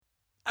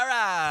All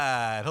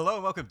right. Hello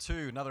and welcome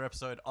to another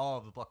episode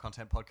of the Block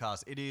Content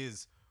Podcast. It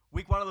is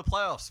week one of the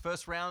playoffs.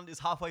 First round is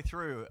halfway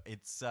through.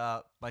 It's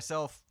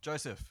myself,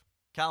 Joseph,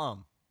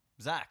 Callum,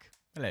 Zach.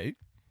 Hello.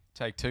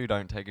 Take two,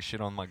 don't take a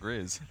shit on my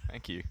grizz.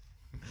 Thank you.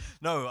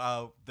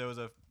 No, there was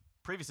a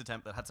previous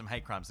attempt that had some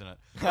hate crimes in it.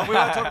 But we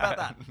won't talk about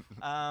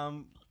that.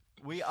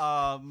 We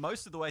are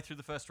most of the way through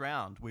the first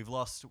round. We've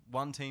lost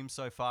one team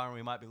so far and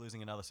we might be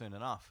losing another soon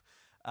enough.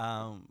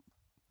 How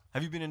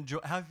have you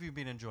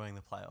been enjoying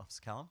the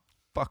playoffs, Callum?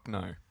 Fuck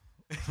no.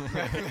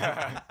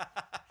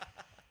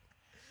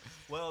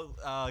 Well,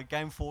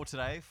 game 4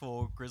 today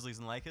for Grizzlies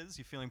and Lakers.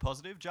 You feeling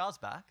positive? Jar's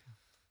back.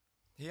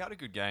 He had a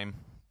good game.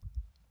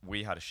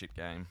 We had a shit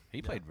game.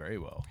 He played very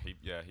well.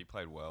 He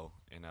played well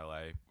in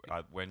LA.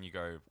 When you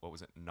go,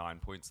 9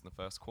 points in the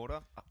first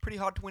quarter? Pretty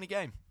hard to win a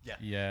game.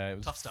 Yeah, it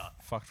was Tough start.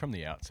 Fucked from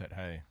the outset,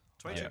 hey.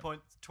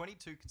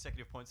 22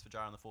 consecutive points for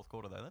Jar in the fourth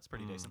quarter, though. That's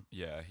pretty decent.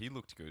 Yeah, he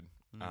looked good.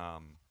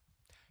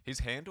 His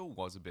handle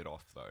was a bit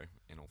off, though,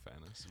 in all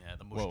fairness. Yeah,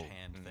 the mushed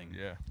hand thing.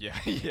 Yeah.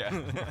 Yeah.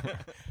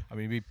 I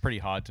mean, it'd be pretty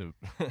hard to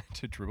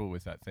to dribble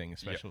with that thing,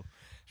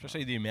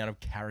 especially the amount of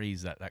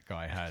carries that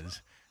guy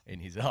has in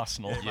his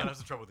arsenal. Yeah, he might have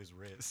some trouble with his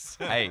wrists.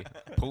 Hey,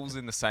 Paul's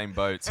in the same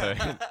boat, so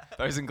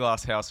those in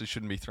glass houses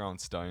shouldn't be throwing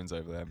stones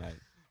over there, mate.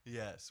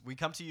 Yes. We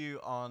come to you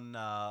on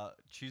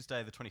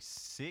Tuesday, the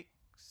 26th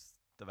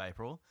of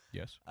April.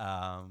 Yes.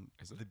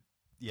 Is it?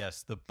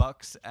 Yes, the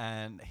Bucks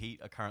and Heat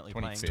are currently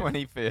 25th.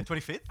 playing. 25th.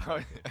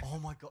 25th? Oh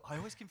my god, I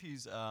always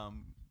confuse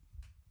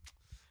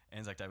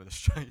Anzac Day with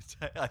Australia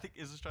Day. I think,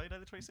 is Australia Day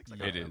the 26th?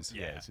 It is.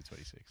 Yeah, it's the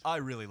 26th. I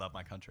really love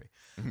my country.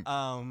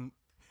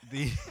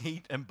 The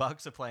Heat and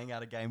Bucks are playing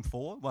out of Game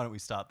 4. Why don't we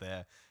start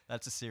there?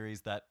 That's a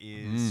series that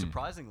is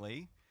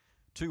surprisingly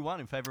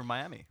 2-1 in favor of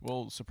Miami.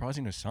 Well,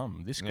 surprising to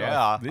some. This guy,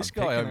 Yeah, this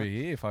I'm guy picking over it.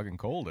 here fucking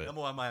called it.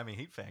 Number one Miami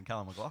Heat fan,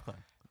 Callum McLaughlin.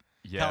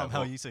 Yeah. Callum, how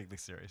are you seeing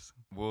this series?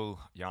 Well,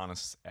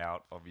 Giannis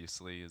out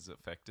obviously is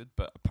affected,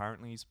 but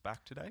apparently he's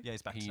back today. Yeah,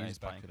 he's back He today. is He's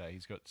back playing. today.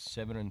 He's got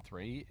 7 and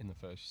 3 in the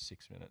first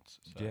 6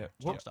 minutes. So, Yeah.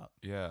 Strong start.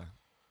 Yeah.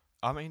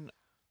 I mean,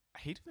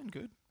 he'd have been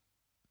good.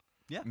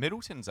 Yeah.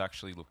 Middleton's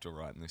actually looked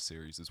alright in this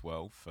series as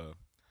well for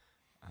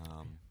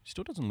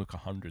Still doesn't look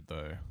 100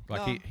 though.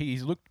 Like No.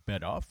 he's looked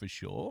better for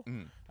sure.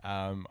 Mm.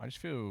 I just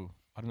feel,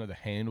 I don't know, the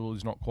handle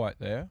is not quite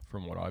there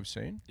from what I've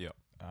seen. Yeah.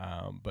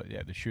 But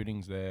yeah, the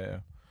shooting's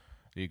there,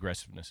 the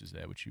aggressiveness is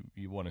there, which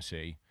you want to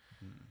see.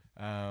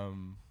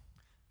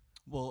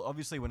 Well,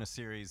 obviously, when a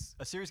series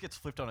gets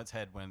flipped on its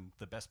head when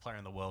the best player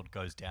in the world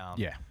goes down.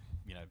 Yeah.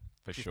 You know,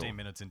 For 15 sure.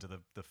 minutes into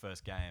the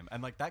first game,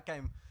 and like that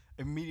game,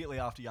 immediately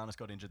after Giannis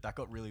got injured, that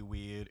got really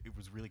weird. It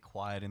was really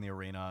quiet in the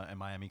arena, and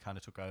Miami kind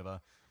of took over.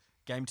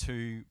 Game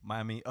 2,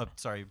 Miami.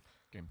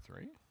 Game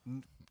 3?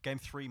 Game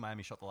 3,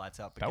 Miami shot the lights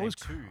out. But That game was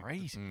 2,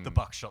 crazy. the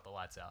Bucks shot the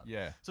lights out.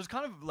 Yeah. So it's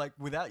kind of like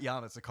without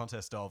Giannis, a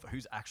contest of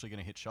who's actually going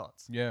to hit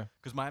shots. Yeah.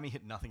 Because Miami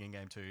hit nothing in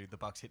Game 2, the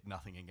Bucks hit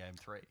nothing in Game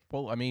 3.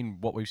 Well, I mean,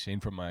 what we've seen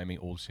from Miami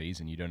all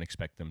season, you don't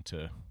expect them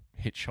to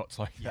hit shots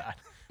like that.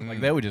 Mm.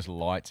 Like they were just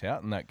lights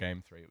out in that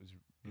game 3.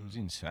 It was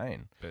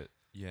insane. But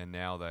yeah,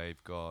 now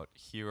they've got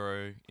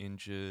Hero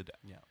injured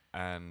Yeah.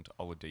 and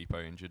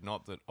Oladipo injured.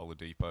 Not that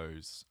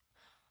Oladipo's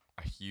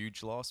a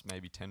huge loss,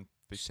 maybe 10,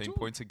 15 Still-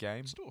 points a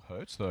game. It still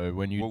hurts though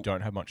when you Well-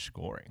 don't have much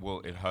scoring.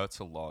 Well, it hurts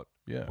a lot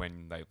Yeah.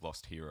 when they've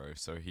lost Hero,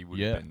 so he would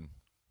Yeah. have been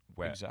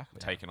Exactly.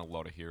 taking a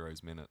lot of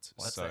Hero's minutes.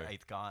 Well, that's so their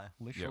 8th guy.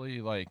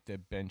 Literally, like their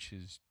bench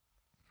is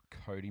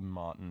Cody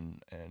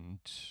Martin and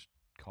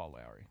Kyle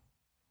Lowry,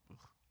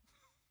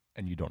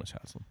 and Udonis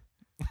Haslem.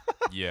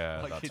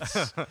 yeah, Like,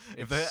 that's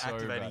If they're so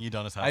activating bad.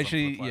 Udonis Haslem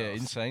Actually, for the yeah. playoffs.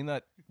 In saying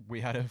that,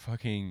 we had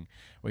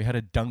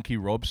a Dunky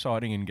Rob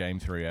sighting in Game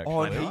 3. Actually, oh,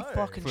 I he know.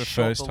 fucking for the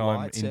shot first the time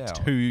lights in out.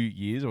 2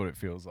 years, or what it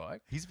feels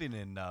like. He's been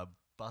in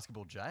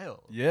basketball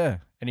jail. Yeah,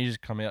 and he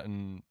just come out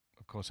and,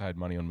 of course, I had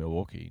money on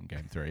Milwaukee in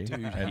Game 3. Dude,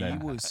 and he then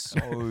was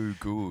so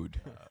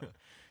good.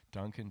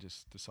 Duncan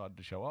just decided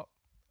to show up.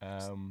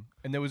 And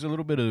there was a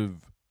little bit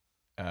of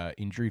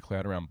injury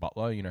cloud around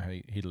Butler. You know,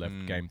 he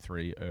left Game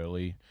 3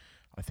 early.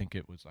 I think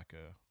it was like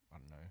I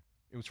don't know.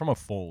 It was from a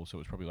fall, so it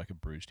was probably like a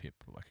bruised hip,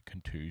 or like a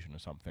contusion or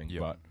something.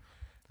 Yep. But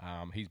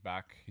he's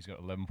back. He's got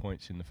 11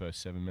 points in the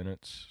first 7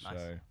 minutes, Nice.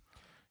 so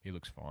he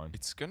looks fine.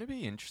 It's going to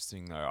be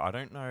interesting, though. I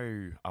don't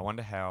know. I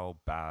wonder how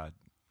bad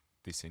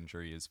this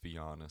injury is for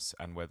Giannis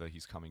and whether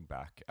he's coming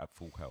back at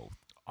full health.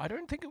 I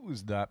don't think it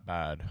was that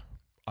bad.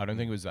 I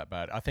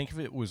think if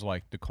it was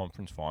like the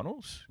conference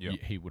finals, Yep.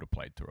 he would have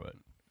played through it.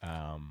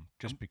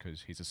 Just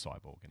because he's a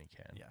cyborg and he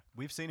can. Yeah,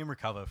 we've seen him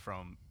recover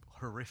from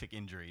horrific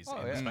injuries Oh,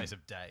 in yeah. the space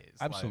of days.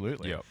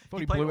 Absolutely. Yep. Thought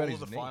He he played blew all out of his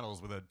the knee.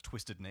 finals with a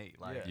twisted knee.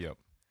 Like, Yeah. Yep.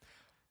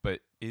 But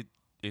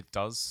it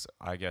does,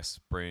 I guess,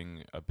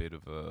 bring a bit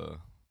of a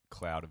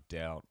cloud of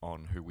doubt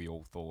on who we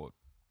all thought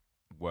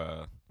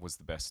was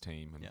the best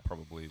team and Yeah.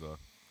 probably the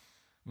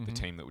Mhm.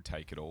 team that would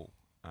take it all.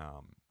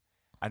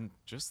 And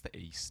just the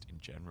East in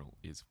general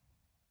is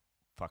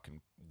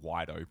fucking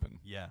wide open.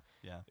 Yeah.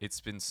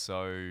 It's been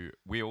so...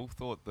 We all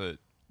thought that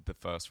the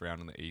first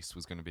round in the East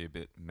was going to be a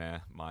bit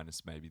meh,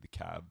 minus maybe the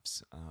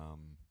Cavs.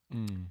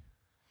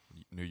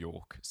 New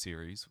York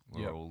series.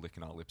 We Yep. were all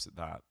licking our lips at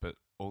that, but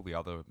all the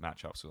other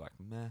matchups were like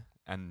meh.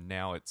 And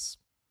now it's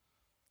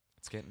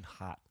getting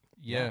hot.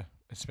 Yeah,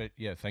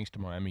 thanks to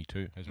Miami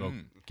too as well,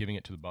 Mm. giving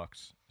it to the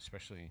Bucks,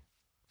 especially if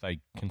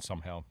they can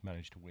somehow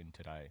manage to win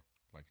today,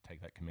 like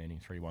take that commanding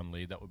 3-1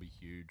 lead. That would be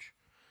huge.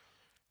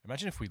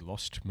 Imagine if we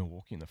lost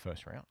Milwaukee in the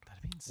first round.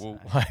 That'd be insane.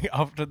 Well, Like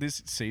after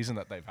this season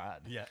that they've had.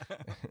 yeah.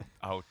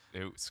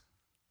 It was,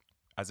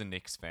 as a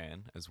Knicks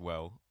fan as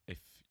well. If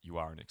you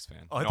are a Knicks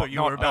fan, Oh, I thought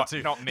you were about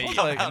to. Not me,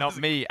 Like- not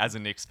me as a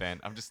Knicks fan.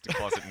 I'm just a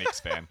closet Knicks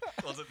fan.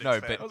 No,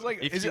 but I was like,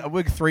 if you-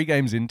 we're 3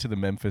 games into the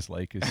Memphis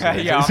Lakers.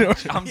 yeah,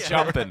 series. I'm Yeah.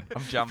 jumping.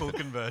 I'm Full jumping.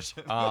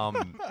 conversion.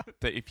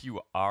 That if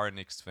you are a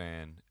Knicks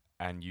fan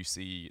and you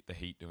see the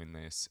Heat doing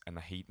this, and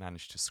the Heat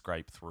manage to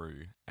scrape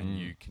through, and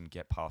you can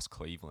get past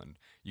Cleveland,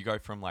 you go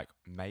from like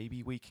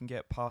maybe we can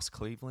get past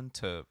Cleveland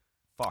to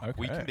fuck,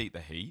 we Okay. can beat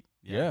the Heat,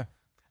 yeah.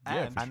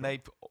 And- for and sure.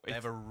 They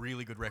have a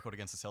really good record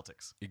against the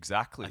Celtics.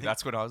 exactly. I think-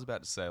 That's what I was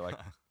about to say. Like,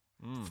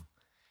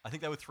 I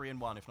think they were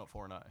 3-1, if not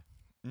 4-0,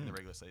 in the Mm.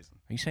 regular season.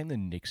 Are you saying the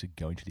Knicks are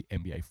going to the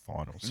NBA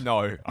Finals?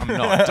 no, I'm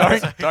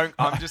not. Don't.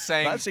 I'm just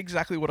saying. That's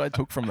exactly what I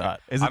took from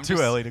that. Is I'm it too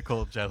just- early to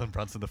call Jalen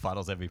Brunson the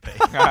Finals MVP?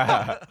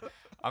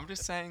 I'm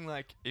just saying,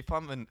 like, if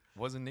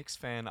was a Knicks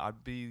fan,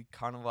 I'd be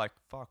kind of like,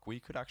 fuck,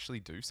 we could actually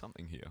do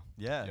something here.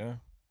 yeah. Yeah.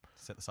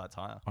 Set the sights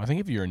higher. I think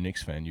if you're a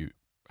Knicks fan, you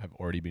have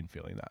already been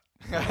feeling that.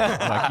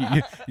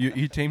 Like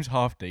your team's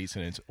half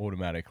decent, it's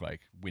automatic.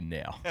 Like win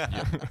now.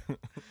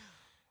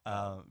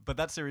 But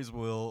that series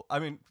we'll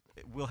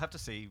have to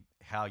see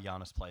how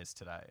Giannis plays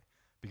today.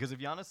 Because if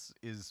Giannis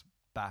is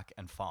back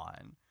and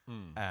fine,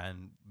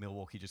 and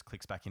Milwaukee just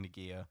clicks back into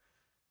gear,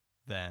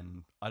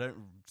 then I don't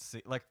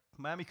see, like,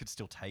 Miami could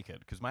still take it.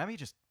 Because Miami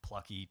just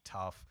plucky,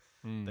 tough.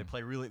 They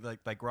play really,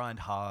 like, they grind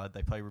hard.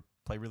 They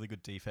play really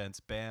good defense.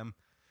 Bam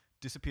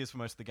disappears for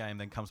most of the game,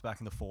 then comes back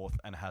in the fourth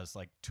and has,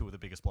 like, 2 of the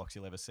biggest blocks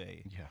you'll ever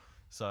see. Yeah.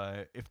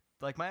 So if,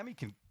 like, Miami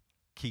can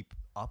keep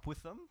up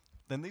with them,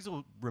 then these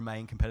will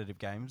remain competitive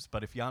games.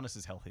 But if Giannis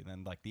is healthy,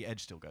 then, like, the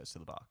edge still goes to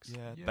the Bucks.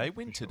 Yeah, Yeah, they for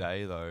win sure.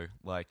 today though.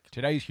 Like,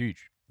 Today's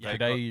huge. Yeah,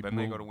 Today then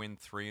they will- got to win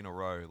 3 in a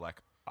row.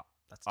 Like,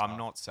 That's I'm tough.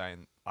 not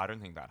saying I don't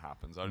think that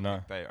happens. I don't No.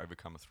 think they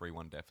overcome a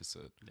 3-1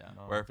 deficit. Yeah.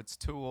 No. Where if it's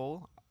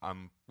 2-2,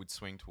 would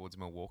swing towards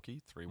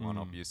Milwaukee. 3-1,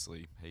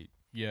 obviously Heat.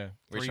 Yeah.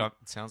 Which Three-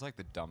 sounds like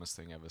the dumbest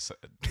thing ever said.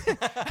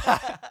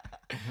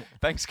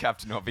 Thanks,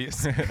 Captain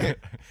Obvious.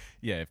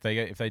 yeah.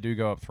 If they do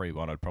go up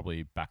 3-1, I'd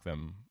probably back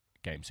them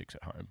game 6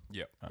 at home.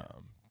 Yep.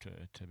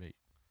 To beat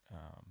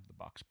the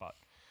Bucks. But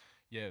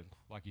yeah,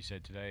 like you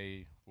said,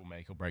 today will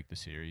make or break the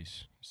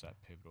series. It's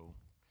that pivotal.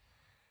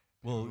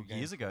 Well, pivotal game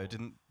years ago, for-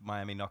 didn't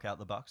Miami knock out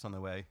the Bucks on their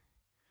way?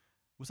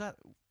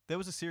 There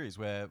was a series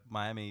where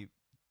Miami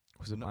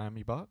Was it No-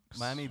 Miami Bucks?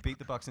 beat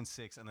the Bucks in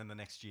 6, and then the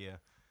next year,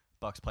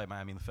 Bucks played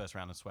Miami in the first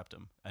round and swept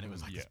them, and it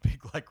was like this big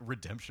like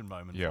redemption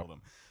moment Yeah. for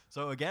them.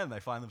 So again, they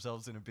find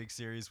themselves in a big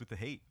series with the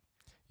Heat.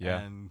 Yeah.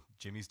 And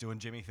Jimmy's doing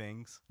Jimmy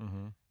things.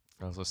 Mm-hmm.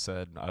 As I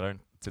said,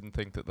 didn't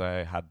think that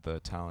they had the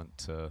talent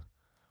to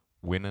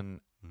win an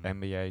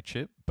NBA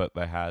chip, but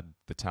they had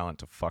the talent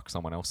to fuck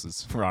someone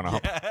else's run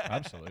up.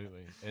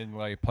 Absolutely. And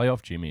like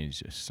playoff Jimmy is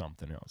just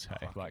something else.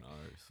 Hey, Fucking like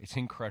oath. it's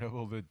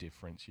incredible the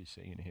difference you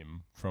see in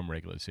him from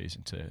regular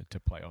season to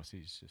playoffs.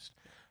 He's just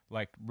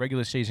like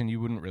regular season, you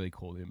wouldn't really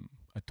call him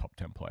a top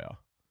 10 player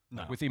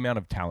No, with the amount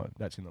of talent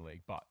that's in the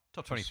league. But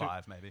top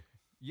 25 maybe.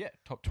 yeah,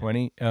 top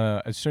 20.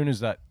 As soon as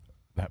that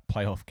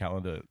playoff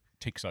calendar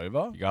ticks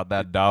over, You got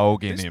that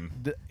dog in this-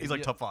 him. He's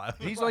like top 5.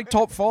 He's like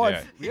top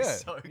 5. Yeah. Yeah,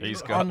 so good.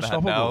 He's got that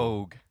Unstoppable.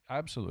 dog.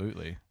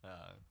 absolutely.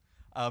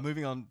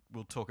 Moving on,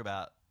 we'll talk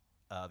about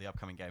the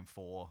upcoming game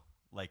for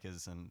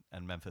Lakers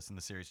and Memphis in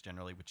the series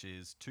generally, which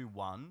is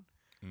 2-1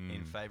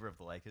 in favor of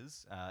the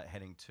Lakers,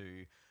 heading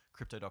to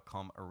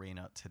Crypto.com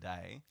Arena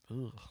today.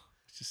 Ugh,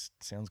 it just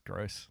sounds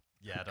gross.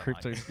 Yeah, I don't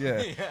Crypto, like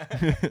it.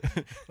 yeah.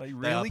 Like They are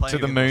really? playing To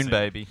the in moon, Los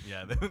baby.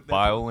 Yeah, they're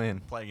Buy all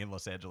in. playing in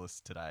Los Angeles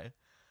today.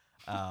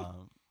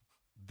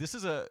 This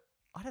is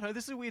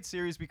a weird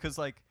series because,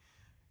 like,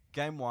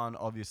 game 1,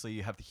 obviously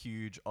you have the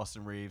huge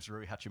Austin Reeves,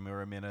 Rui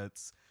Hachimura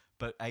minutes,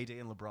 but AD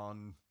and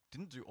LeBron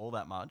didn't do all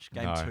that much.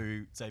 Game No.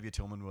 2, Xavier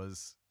Tillman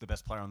was the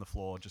best player on the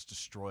floor, just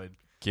destroyed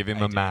Give him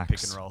AD a in pick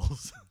max. and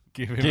rolls.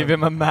 Give Give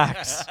him a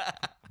max.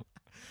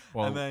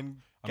 Well, and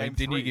then I game mean,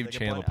 didn't 3, you give they get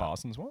Chandler blown out.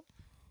 Parsons one?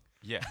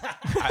 Yeah.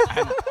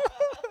 And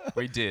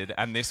we did.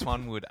 And this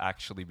one would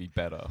actually be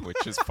better,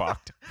 which is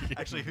fucked.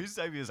 Actually, who's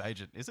Xavier's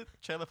agent? Is it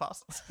Chandler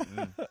Parsons?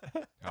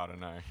 I don't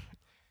know.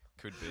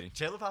 Could be.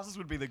 Chandler Parsons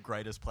would be the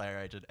greatest player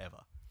agent ever.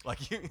 Like,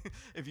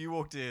 if you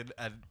walked in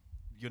and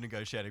your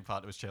negotiating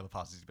partner was Chandler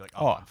Parsons, you'd be like,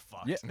 "Oh, Oh, I'm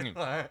fucked."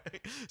 yeah.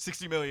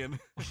 60 million.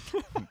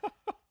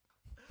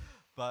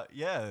 But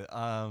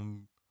yeah,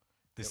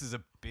 this is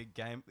a big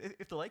game.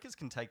 If the Lakers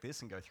can take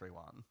this and go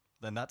 3-1,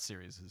 then that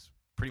series is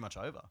pretty much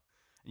over.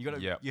 You got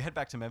to Yep. you head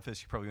back to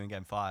Memphis. You probably win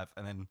game 5,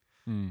 and then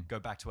Mm. go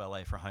back to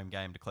LA for a home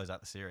game to close out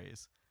the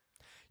series.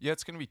 Yeah,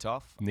 it's going to be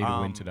tough. Need a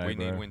win today, We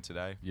need a bro. win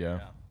today.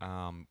 Yeah.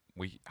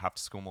 We have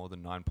to score more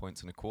than 9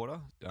 points in a quarter.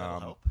 That'll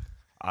help.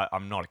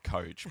 I'm not a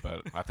coach,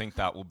 but I think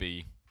that will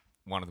be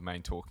one of the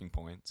main talking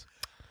points.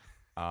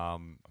 I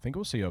think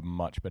we'll see a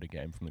much better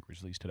game from the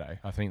Grizzlies today.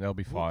 I think they'll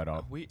be fired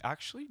up. We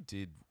actually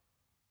did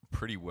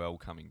pretty well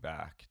coming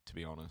back, to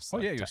be honest. Oh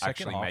yeah, your to second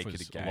actually half make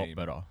was it a a game. lot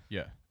better.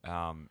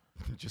 Yeah,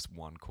 Just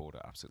one quarter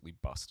absolutely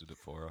busted it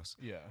for us.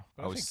 yeah.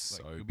 I was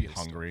so you'll be pissed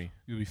off. hungry.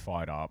 You'll be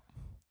fired up.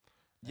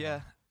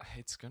 Yeah,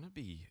 it's gonna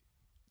be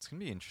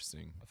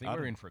interesting. I think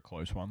we're in for a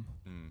close one.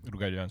 Mm. It'll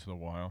go down to the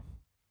wire.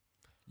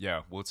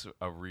 Yeah, well, it's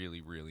a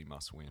really, really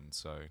must win.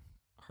 So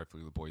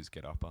hopefully the boys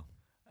get upper.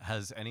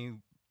 Has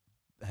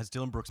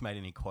Dylan Brooks made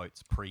any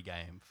quotes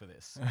pre-game for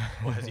this,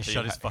 or has he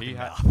shut his fucking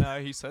mouth? No,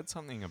 he said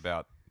something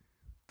about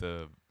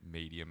the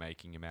media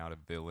making him out a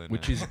villain,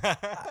 Which and is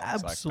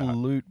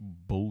absolute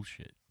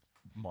bullshit,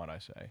 might I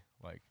say?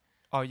 Like,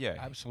 oh yeah,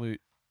 absolute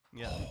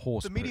Yeah.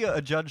 horse. The media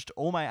adjudged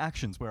all my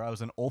actions where I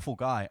was an awful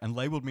guy and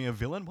labeled me a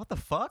villain. What the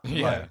fuck?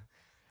 Yeah. Like,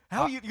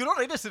 how are you? You're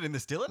not innocent in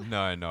this, Dylan.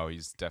 No,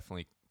 he's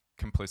definitely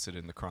complicit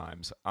in the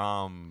crimes.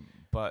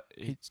 But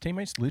His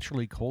teammates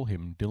literally call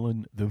him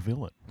Dylan the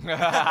villain.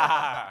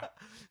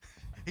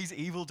 He's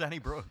evil, Danny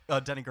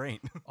Green.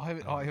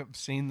 I have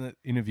seen the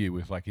interview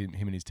with like him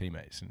and his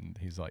teammates, and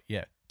he's like,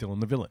 "Yeah,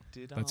 Dylan the villain.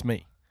 That's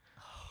me."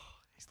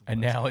 He's the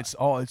And worst now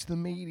guy. it's the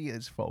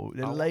media's fault.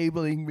 They're Oh.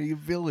 labeling me a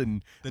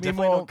villain. They're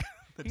definitely Meanwhile,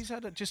 not. he's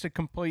had just a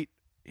complete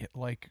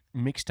like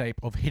mixtape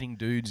of hitting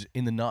dudes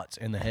in the nuts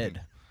and the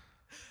head.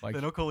 Like,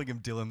 They're not calling him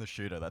Dylan the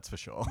shooter, that's for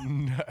sure.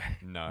 no,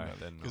 no,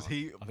 they're Because not.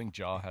 he. I think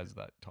Jar has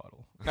that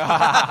title.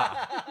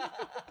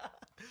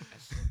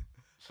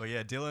 But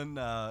yeah,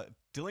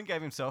 Dylan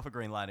gave himself a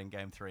green light in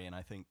game 3, and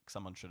I think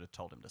someone should have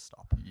told him to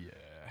stop. Yeah.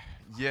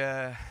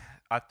 Yeah,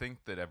 I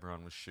think that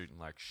everyone was shooting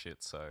like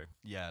shit. So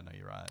Yeah, no,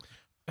 you're right.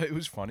 It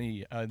was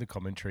funny, the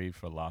commentary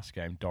for last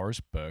game, Doris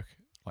Burke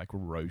like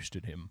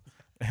roasted him.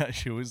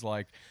 She was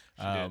like,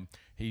 did.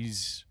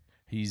 he's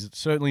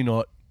certainly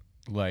not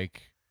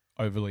like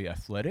overly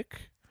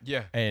athletic,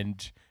 yeah,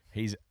 and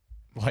he's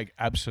like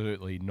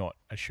absolutely not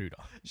a shooter.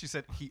 She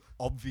said he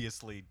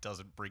obviously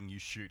doesn't bring you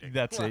shooting.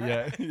 That's it,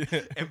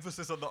 yeah.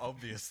 Emphasis on the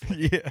obvious.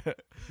 Yeah.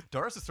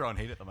 Doris is throwing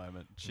heat at the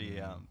moment. She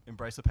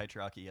embraced the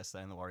patriarchy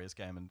yesterday in the Warriors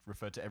game and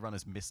referred to everyone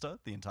as Mister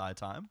the entire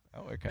time.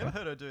 Oh, okay. Never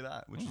heard her do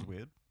that, which is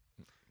weird.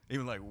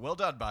 Even like, well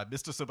done by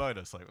Mr.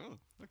 Sabonis. Like,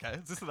 okay,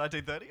 is this the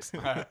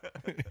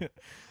 1930s?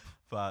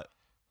 But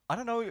I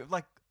don't know.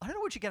 Like, I don't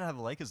know what you get out of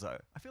the Lakers though.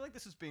 I feel like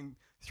this has been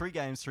 3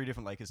 games, 3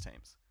 different Lakers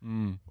teams.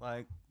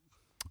 Like,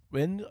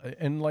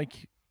 And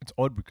like it's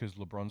odd because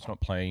LeBron's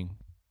not playing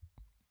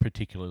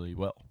particularly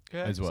well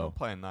yeah, as he's well. not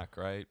playing that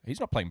great.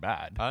 He's not playing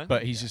bad, I don't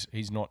but think-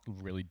 he's not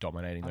really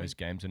dominating I those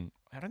games, and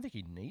I don't think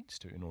he needs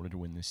to in order to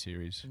win this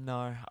series.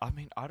 No, I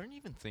mean, I don't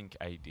even think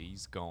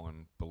AD's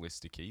gone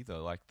ballistic either.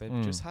 Like,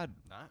 they've just had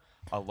no.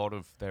 a lot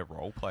of their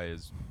role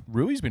players.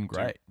 Rui's been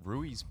great.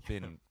 Rui's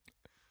been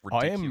I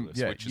ridiculous. am,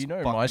 yeah. Which is You know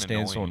fucking my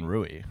stance annoying. on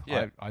Rui.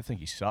 Yeah. I think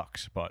he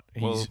sucks, but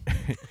Well-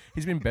 he's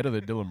he's been better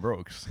than Dylan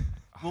Brooks.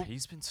 Well,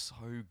 he's been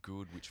so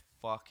good, which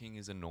fucking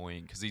is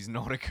annoying because he's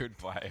not a good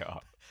player.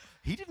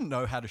 He didn't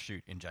know how to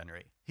shoot in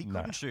January. He No.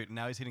 couldn't shoot, and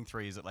now he's hitting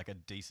threes at like a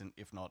decent,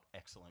 if not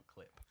excellent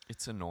clip.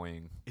 It's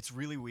annoying. It's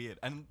really weird.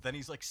 And then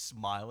he's like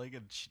smiling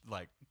and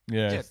like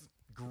Yeah, just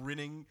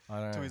grinning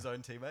I know. to his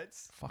own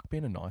teammates. Fuck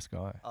being a nice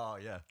guy. Oh,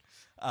 yeah.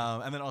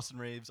 And then Austin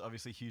Reeves,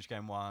 obviously huge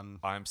game 1.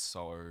 I'm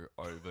so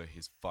over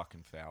his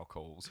fucking foul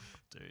calls.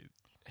 Dude.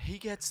 He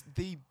gets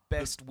the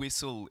best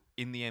whistle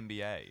in the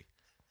NBA.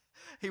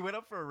 He went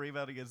up for a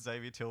rebound against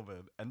Xavier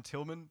Tillman, and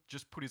Tillman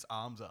just put his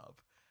arms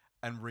up,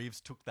 and Reeves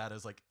took that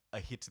as like a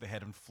hit to the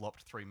head and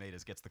flopped 3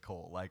 meters, gets the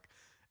call. Like,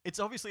 it's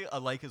obviously a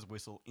Lakers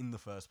whistle in the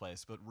first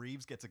place, but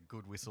Reeves gets a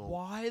good whistle.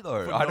 Why for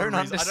though? no I don't reason.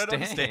 understand. I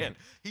don't understand.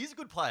 He's a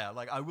good player.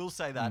 Like, I will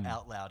say that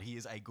out loud. He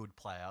is a good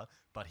player,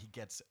 but he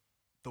gets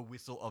the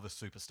whistle of a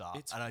superstar,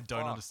 and I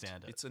don't fucked.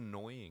 understand it. It's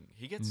annoying.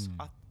 He gets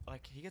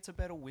he gets a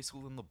better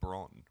whistle than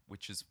LeBron,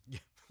 which is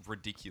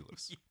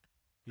ridiculous.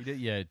 He did,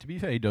 yeah. To be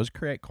fair, he does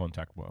create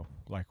contact well.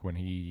 Like when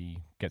he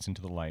gets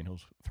into the lane, he'll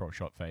throw a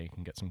shot fake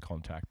and get some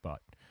contact.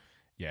 But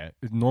yeah,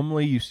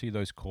 normally you see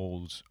those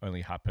calls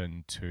only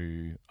happen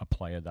to a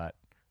player that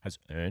has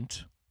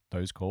earned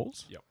those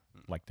calls. Yep.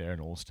 Like they're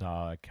an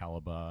all-star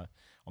caliber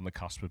on the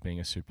cusp of being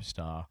a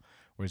superstar,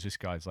 whereas this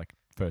guy's like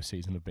first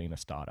season of being a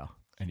starter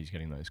and he's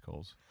getting those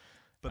calls.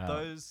 But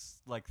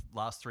those like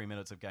last 3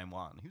 minutes of game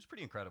 1, he was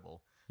pretty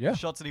incredible. Yeah. The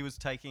shots that he was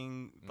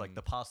taking, like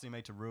the pass that he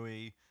made to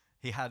Rui,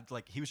 he had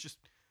like he was just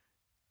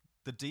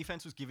the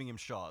defense was giving him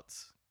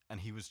shots and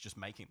he was just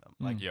making them.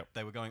 Like Yep.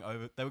 they were going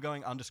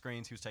under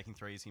screens, he was taking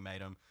threes, he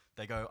made them.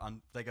 They go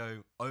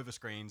over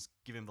screens,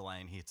 give him the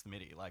lane, he hits the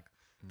midi. Like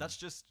that's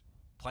just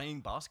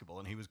playing basketball,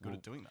 and he was good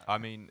at doing that. I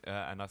mean,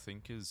 and I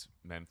think as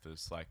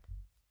Memphis, like,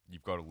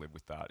 you've got to live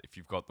with that. If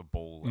you've got the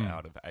ball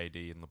out of AD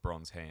and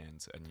LeBron's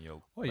hands and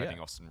you're letting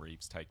Austin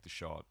Reeves take the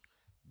shot,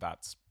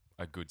 that's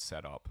a good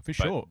setup. For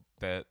sure.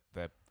 Their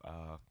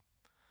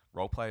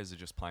role players are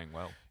just playing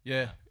well.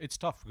 Yeah, it's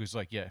tough because,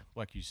 like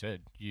you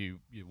said, you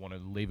want to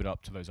leave it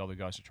up to those other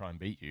guys to try and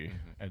beat you,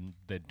 and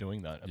they're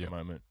doing that at the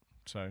moment.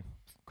 So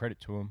credit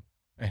to them.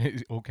 And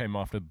it all came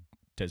after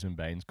Desmond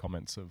Bane's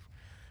comments of,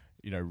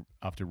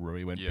 after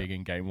Rui went Yeah. big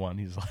in game 1,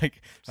 he's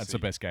like, that's the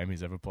See. best game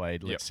he's ever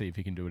played. Let's Yep. see if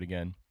he can do it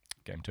again.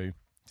 Game 2,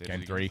 Did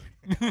game it 3.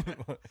 again.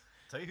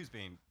 Tell you who's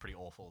been pretty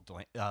awful,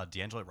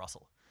 D'Angelo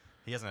Russell.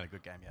 He hasn't had a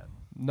good game yet.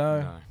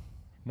 No,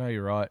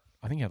 you're right.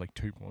 I think he had like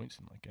 2 points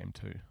in like game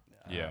 2.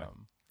 Yeah.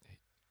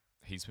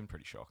 He's been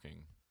pretty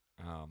shocking.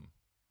 But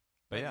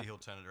Maybe yeah, he'll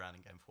turn it around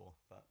in game 4.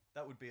 But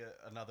that would be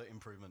another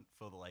improvement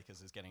for the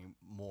Lakers, is getting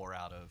more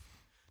out of,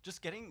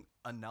 just getting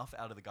enough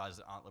out of the guys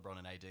that aren't LeBron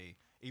and AD,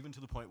 even to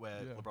the point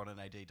where Yeah. LeBron and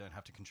AD don't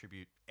have to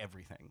contribute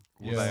everything.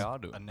 well, Yeah. they are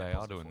doing. A net They are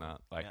positive doing for that.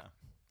 them. Like Yeah.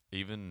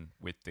 even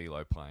with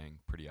D'Lo playing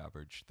pretty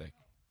average,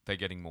 they're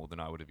getting more than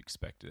I would have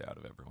expected out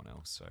of everyone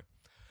else. So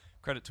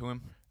credit to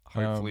him.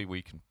 Hopefully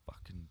we can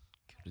fucking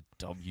get a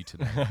W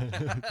today.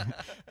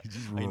 He's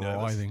just Are you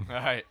nervous? writhing.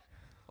 Right.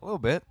 A little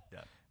bit.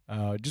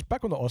 Just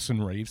back on the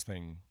Austin Reeves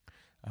thing,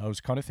 I was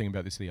kind of thinking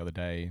about this the other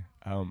day.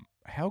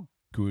 How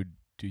good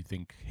do you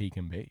think he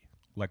can be?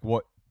 Like,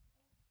 what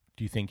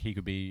do you think he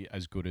could be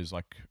as good as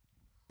like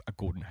a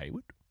Gordon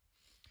Hayward?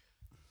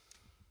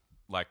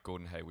 Like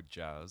Gordon Hayward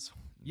Jazz.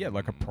 Yeah,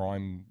 like a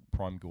prime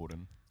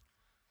Gordon.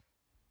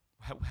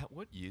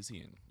 What year is he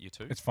in? Year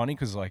 2? It's funny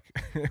because like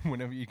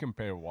whenever you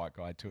compare a white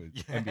guy to an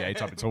NBA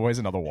type, it's always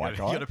another white You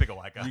guy. gotta pick a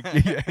white guy.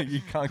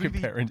 You can't Could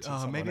compare be, him to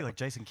someone maybe else. like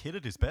Jason Kidd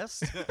at his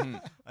best. I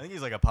think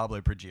he's like a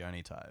Pablo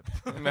Prigioni type.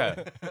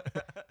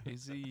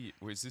 Is he?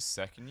 Was this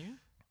second year?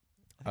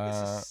 I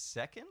think this is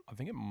second. I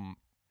think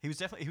He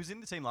was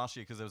in the team last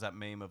year because there was that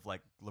meme of like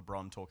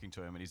LeBron talking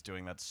to him and he's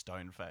doing that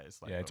stone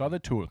face. Like, yeah, it's either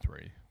 2 or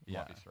 3. yeah,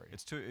 Might be 3.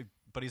 it's 2,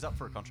 but he's up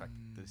for a contract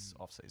this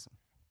off season,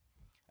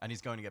 and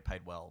he's going to get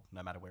paid well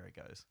no matter where he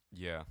goes.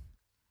 Yeah.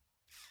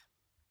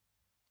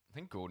 I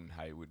think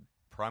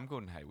prime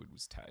Gordon Hayward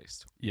was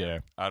taste. Yeah,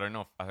 I don't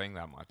know. I think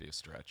that might be a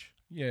stretch.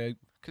 yeah.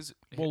 Because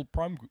Well,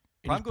 Prime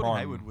Gordon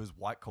Hayward was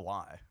white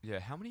Kawhi. yeah,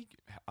 how many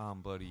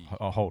bloody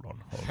Oh, hold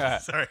on.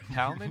 Sorry,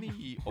 how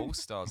many All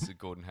Stars did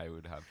Gordon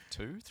Hayward have?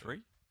 2, 3?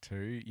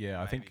 2.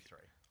 Yeah, I maybe think 3.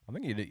 I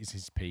think it is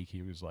his peak.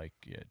 He was like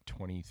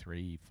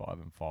 23, 5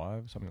 and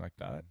 5, something like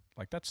that.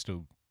 Like that's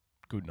still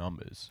good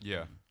numbers.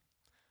 Yeah.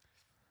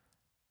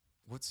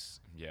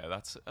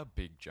 That's a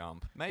big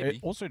jump. It Maybe.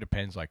 also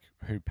depends like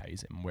who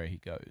pays him, where he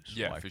goes.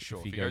 Yeah, like, for sure.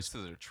 If If he he goes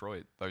goes, to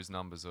Detroit, those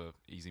numbers are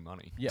easy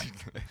money. yeah,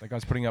 that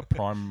guy's putting up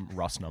prime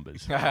Russ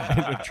numbers in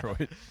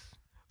Detroit.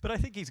 But I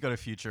think he's got a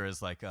future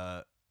as like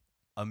a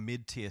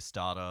mid-tier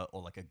starter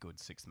or like a good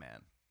sixth man,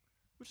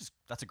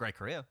 that's a great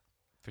career.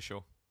 For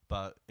sure.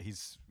 But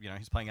he's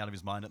playing out of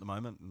his mind at the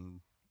moment, and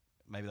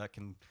maybe that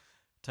can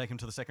take him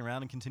to the second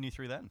round and continue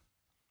through then.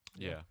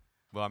 Yeah.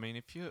 Well, I mean,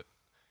 if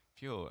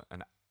you're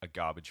a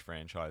garbage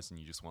franchise and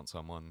you just want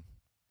someone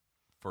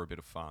for a bit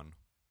of fun,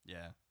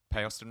 Yeah,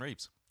 pay Austin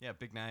Reeves. yeah,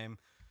 big name.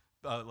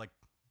 Like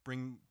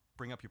bring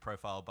up your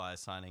profile by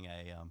signing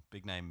a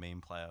big name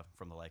meme player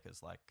from the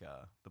Lakers, like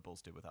the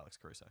Bulls did with Alex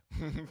Caruso.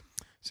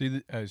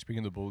 See, speaking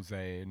of the Bulls,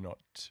 they're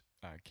not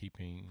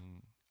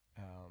keeping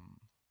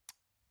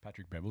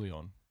Patrick Beverley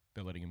on.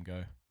 They're letting him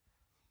go.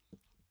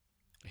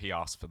 He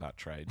asked for that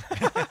trade.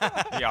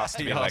 He asked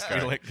to be asked to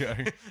be let go.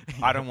 let go.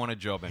 I don't want a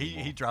job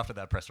anymore. He drafted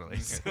that press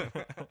release.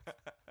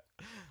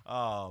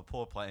 Oh,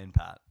 poor play-in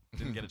Pat.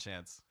 Didn't get a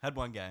chance. Had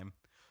one game.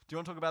 Do you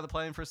want to talk about the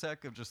play-in for a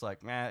sec? Of just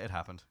like, nah, it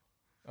happened.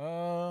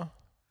 I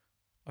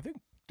think,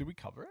 did we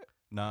cover it?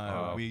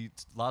 No,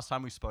 last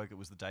time we spoke, it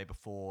was the day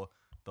before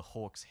the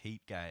Hawks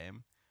Heat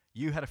game.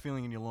 You had a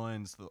feeling in your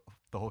loins that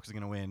the Hawks are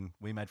going to win.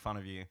 We made fun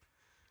of you.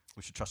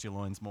 We should trust your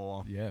loins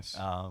more. Yes.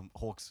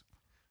 Hawks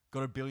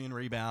got 1 billion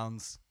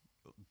rebounds,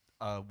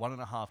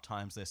 1.5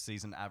 times their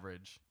season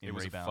average in It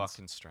was rebounds. a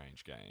fucking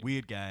strange game.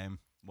 Weird game.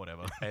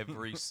 Whatever.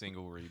 Every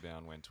single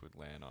rebound went to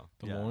Atlanta.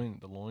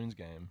 The loins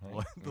game. Hey?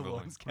 The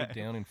loins game. Put it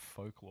down in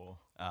folklore.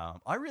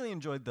 I really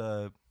enjoyed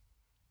the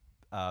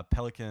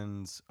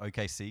Pelicans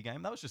OKC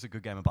game. That was just a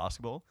good game of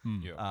basketball.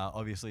 Yeah.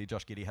 Obviously,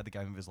 Josh Giddey had the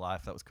game of his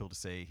life. That was cool to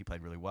see. He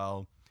played really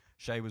well.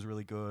 Shea was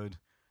really good.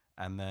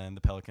 And then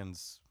the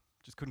Pelicans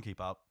just couldn't keep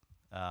up.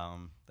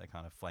 They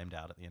kind of flamed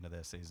out at the end of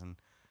their season.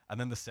 And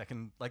then the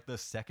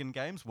second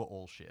games were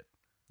all shit.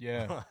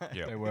 Yeah,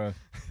 Yeah. they were.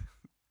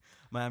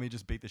 Miami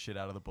just beat the shit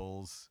out of the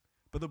Bulls.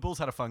 But the Bulls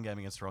had a fun game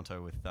against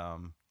Toronto with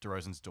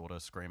DeRozan's daughter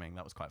screaming.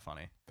 That was quite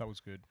funny. That was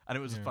good. And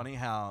it was Yeah. funny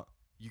how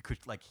you could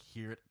like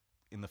hear it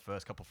in the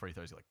first couple free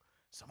throws. You're like,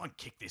 someone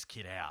kick this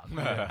kid out.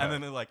 And then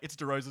they're like, it's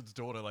DeRozan's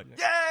daughter. Like,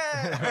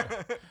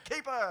 yeah!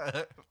 Keep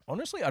her!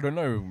 Honestly, I don't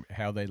know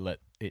how they let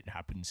it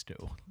happen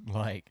still.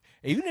 Like,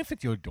 even if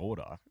it's your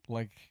daughter,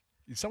 like,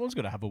 someone's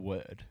got to have a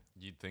word.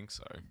 You'd think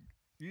so.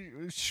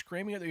 You're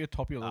screaming at the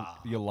top of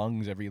your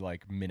lungs every,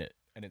 like, minute.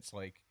 And it's,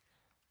 like,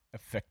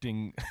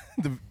 affecting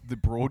the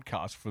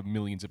broadcast for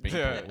millions of people.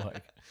 Yeah.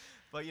 Like,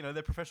 But,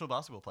 they're professional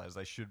basketball players.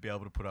 They should be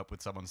able to put up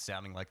with someone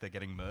sounding like they're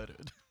getting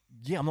murdered.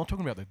 yeah, I'm not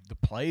talking about the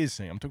players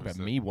thing. I'm talking What's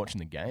about that? me watching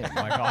the game. Like,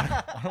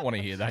 I don't want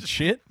to hear that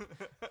shit.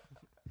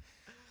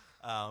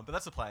 But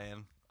that's the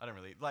play-in. I don't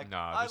really... Like, No,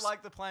 I just-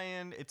 like the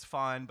play-in. It's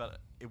fine, but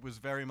it was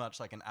very much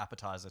like an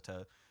appetizer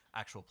to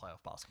actual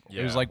playoff basketball.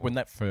 It was Yeah, like when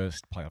that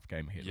first playoff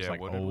game hit. Yeah, It's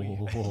like, what did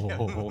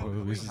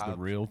we- this is the had-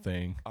 real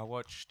thing. I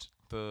watched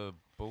the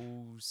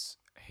Bulls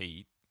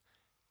Heat,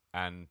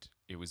 and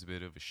it was a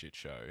bit of a shit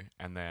show.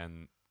 And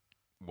then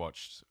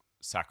watched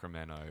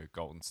Sacramento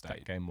Golden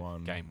State Game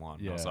one. Game one.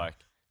 Yeah. I was like,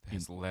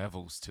 there's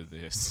levels to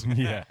this.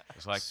 Yeah.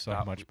 It's like So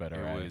that much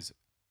better, It eh? was.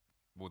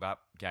 Well, that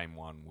Game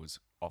one was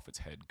off its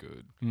head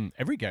good.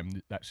 Every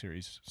game that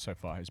series so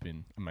far has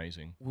been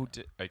amazing. Well,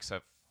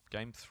 except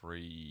Game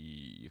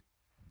 3,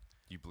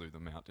 you blew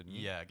them out, didn't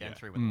you? Yeah, Game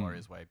 3 went the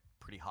Warriors' way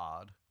pretty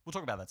hard. We'll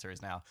talk about that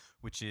series now,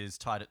 which is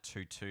tied at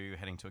 2-2,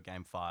 heading to a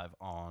Game 5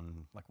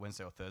 on like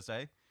Wednesday or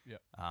Thursday. Yeah.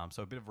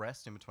 So a bit of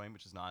rest in between,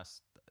 which is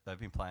nice. They've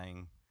been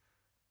playing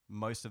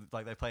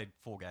they played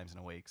 4 games in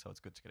a week, so it's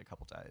good to get a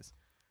couple days.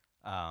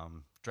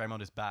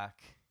 Draymond is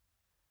back.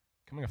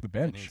 Coming off the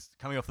And bench. he's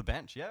coming off the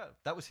bench. Yeah,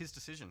 that was his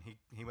decision.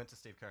 He went to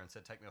Steve Kerr and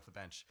said, "Take me off the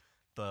bench."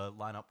 The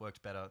lineup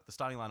worked better. The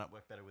starting lineup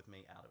worked better with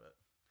me out of it.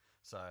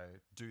 So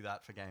do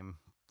that for Game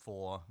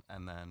 4,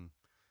 and then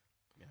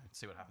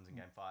see what happens in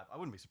Game 5. I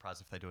wouldn't be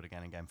surprised if they do it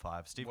again in Game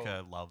 5. Steve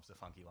Kerr loves a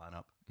funky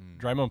lineup.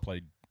 Draymond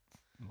played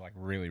like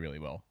really, really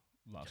well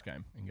last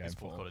game in Game His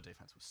 4. fourth quarter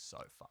defense was so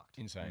fucked.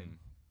 Insane.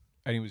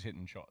 And he was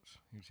hitting shots.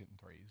 He was hitting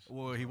threes.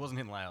 Well, he wasn't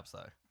hitting layups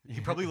though.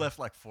 He probably left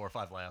like 4 or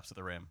 5 layups at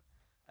the rim,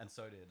 and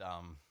so did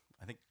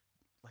I think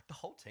like the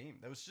whole team.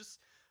 There was just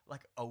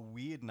like a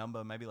weird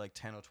number, maybe like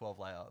 10 or 12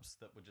 layups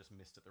that were just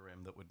missed at the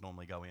rim that would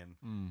normally go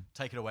in.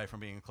 Take it away from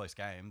being a close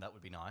game. That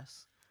would be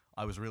nice.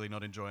 I was really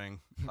not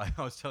enjoying. I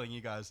was telling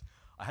you guys,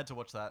 I had to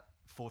watch that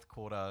fourth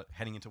quarter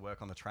heading into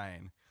work on the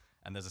train,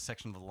 and there's a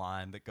section of the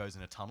line that goes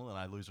in a tunnel, and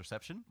I lose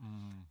reception.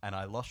 And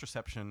I lost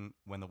reception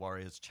when the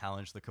Warriors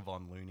challenged the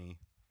Kevon Looney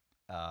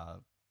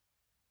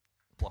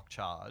block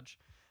charge,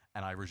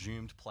 and I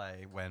resumed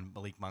play when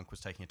Malik Monk was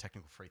taking a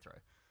technical free throw.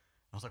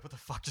 I was like, what the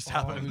fuck just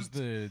happened? It was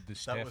the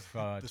Steph was the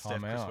Steph Chris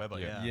timeout. Webber,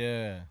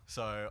 Yeah.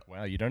 So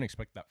Wow, you don't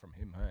expect that from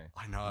him, hey?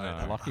 I know. No.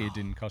 that- Lucky it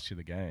didn't cost you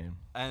the game.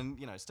 And,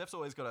 Steph's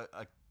always got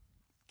a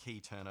key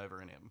turnover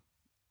in him.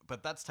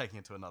 But that's taking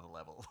it to another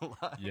level.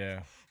 Like,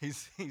 Yeah.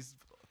 He's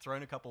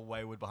thrown a couple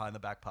wayward behind the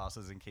back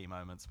passes in key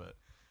moments, but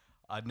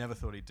I'd never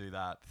thought he'd do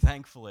that.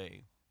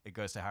 Thankfully, it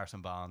goes to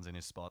Harrison Barnes in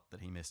his spot that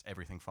he missed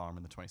everything from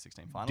in the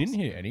 2016 finals. Didn't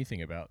hear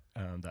anything about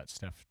that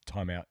Steph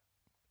timeout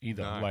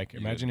either. No, like, you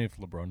imagine if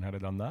LeBron had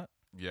done that.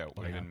 Yeah,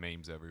 Like, even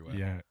memes everywhere.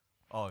 Yeah.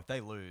 Oh, if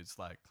they lose,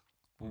 like,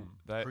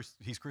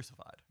 he's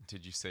crucified.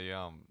 Did you see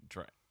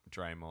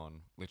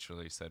Draymond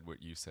literally said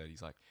what you said?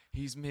 He's like,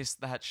 he's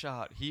missed that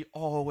shot. He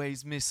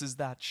always misses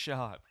that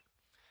shot.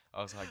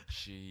 I was like,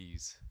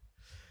 jeez.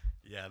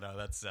 Yeah, no,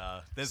 that's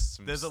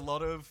Some there's a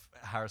lot of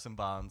Harrison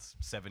Barnes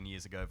 7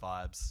 years ago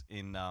vibes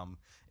in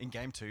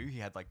Game 2. He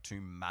had like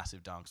 2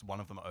 massive dunks, one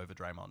of them over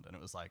Draymond, and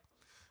it was like,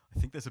 I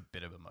think there's a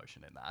bit of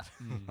emotion in that.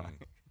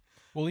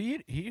 Well, he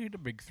hit a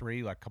big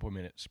 3 like a couple of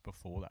minutes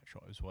before that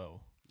shot as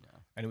well. Yeah.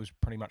 And it was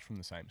pretty much from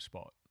the same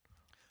spot.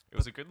 It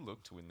was a good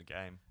look to win the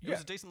game. It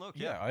was a decent look.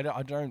 Yeah, Yeah,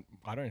 I don't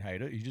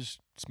hate it. You just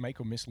it's make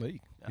or miss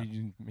league. Yeah.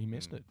 He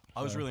missed it.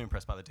 I was So, really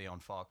impressed by the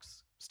De'Aaron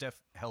Fox. Steph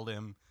held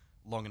him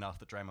long enough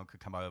that Draymond could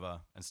come over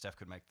and Steph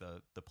could make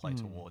the play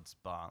towards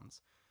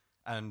Barnes.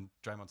 And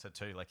Draymond said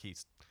too, like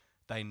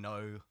they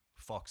know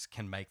Fox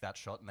can make that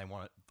shot, and they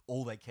want it.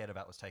 All they cared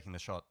about was taking the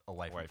shot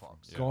away from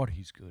Fox. yeah. God,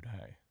 he's good.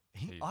 Hey,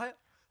 I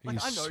know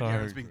he's so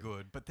De'Aaron's been good.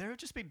 good, but there have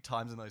just been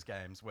times in those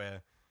games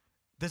where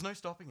there's no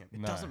stopping him. It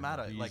No, doesn't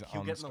matter. he's Like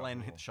he'll get in the lane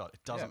and hit the shot. It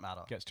doesn't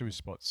matter. Gets to his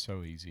spot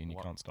so easy, and you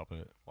What? can't stop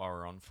it. While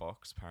we're on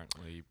Fox,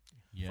 apparently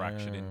Yeah.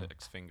 fractured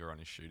index finger on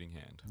his shooting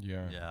hand.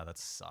 Yeah. Yeah, that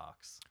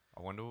sucks.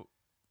 I wonder.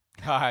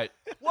 Hi.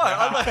 What?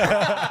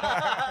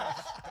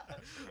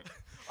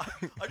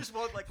 I just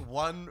want like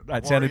one.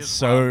 That sounded Warriors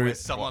so- run where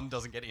someone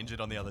doesn't get injured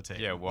on the other team.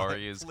 Yeah, Like,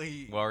 Warriors.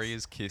 please.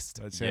 Warriors kissed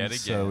That yet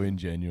sounds again. so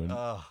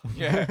ingenuine.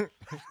 Yeah.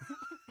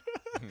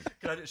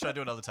 Should I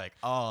do another take?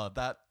 Oh,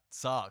 that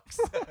sucks.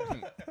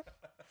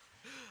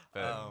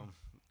 But,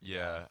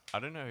 yeah, I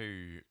don't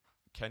know.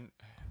 Can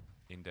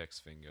index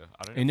finger?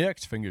 I don't know.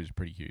 Index finger is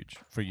pretty huge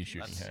for your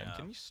shooting That's- hand. yeah.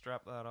 Can you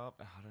strap that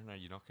up? I don't know.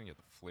 You're not gonna get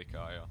the flick,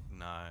 are you?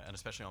 No, and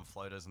especially on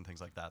floaters and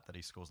things like that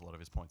he scores a lot of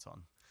his points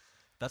on.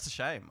 That's a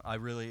shame. I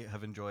really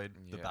have enjoyed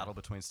the Yeah. battle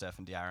between Steph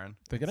and De'Aaron.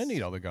 They're gonna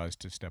need other guys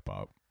to step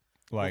up.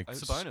 Like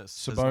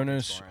Sabonis has not been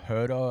Sabonis, scoring.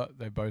 Herder,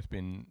 they've both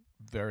been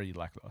very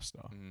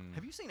lackluster.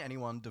 Have you seen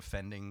anyone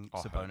defending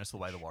Oh, Sabonis the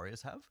way the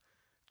Warriors have?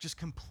 Just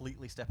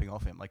completely stepping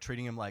off him, like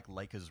treating him like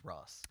Lakers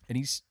Russ. And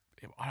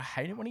I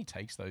hate it when he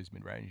takes those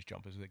mid-range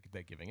jumpers that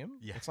they're giving him.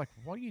 Yeah. It's like,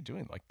 what are you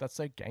doing? Like, that's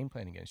their game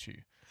plan against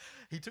you.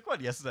 He took one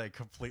yesterday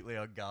completely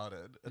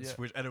unguarded and Yeah.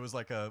 switched, and it was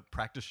like a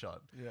practice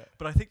shot. Yeah.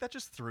 But I think that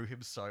just threw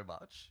him so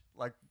much.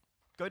 Like,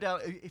 go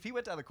down. If he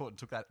went down the court and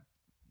took that,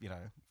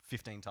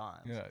 15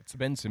 times. Yeah, it's the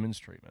Ben Simmons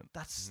treatment.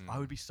 That's. I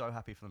would be so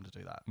happy for them to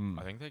do that.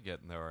 I think they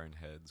get in their own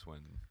heads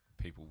when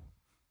people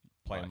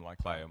Play 'em like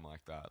play that. them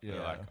like that. Yeah.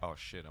 They're like, oh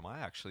shit, am I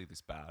actually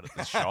this bad at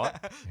this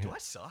shot? Do I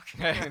suck?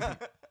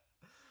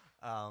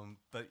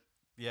 But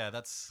yeah,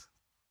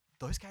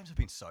 those games have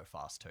been so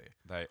fast too.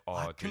 They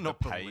I dude, the cannot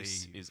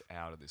pace believe- is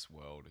out of this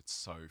world. It's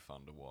so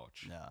fun to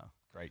watch. Yeah.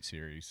 Great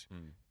series.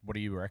 Mm. What do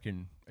you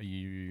reckon? Are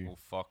you... Well,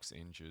 Fox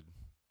injured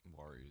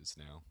Warriors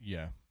now.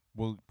 Yeah.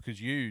 Well, because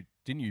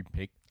didn't you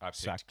pick I picked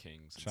Sac-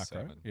 Kings in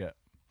Sacro?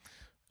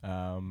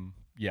 7.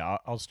 Yeah.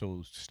 I'll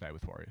still stay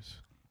with Warriors.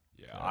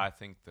 Yeah, Yeah. I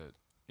think that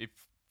if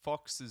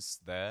Fox is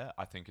there,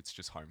 I think it's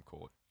just home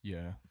court.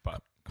 Yeah.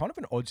 But Kind of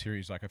an odd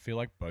series. Like, I feel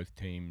like both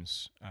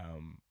teams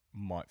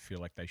might feel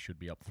like they should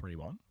be up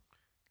 3-1.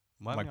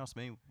 Why Like- haven't you asked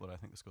me what I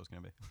think the score's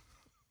going to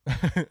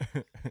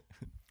be?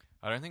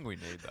 I don't think we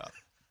need that.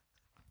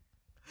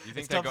 You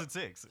It's they tops got- at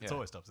 6. It's yeah.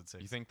 always tops at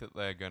 6. You think that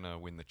they're gonna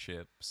win the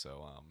chip,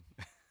 so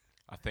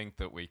I think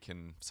that we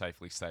can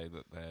safely say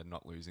that they're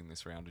not losing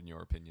this round, in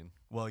your opinion.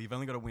 Well, you've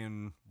only got to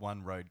win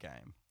one road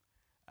game,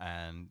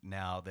 and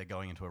now they're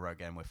going into a road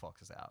game where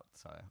Fox is out.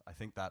 So I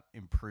think that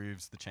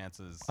improves the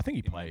chances. I think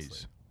he immensely.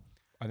 plays.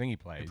 I think he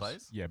plays. He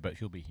plays? Yeah, but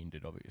he'll be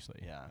hindered,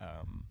 obviously.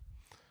 Yeah.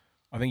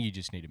 I think you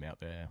just need him out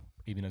there,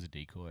 even as a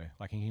decoy.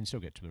 Like, he can still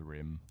get to the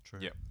rim. True.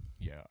 Yep.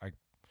 Yeah,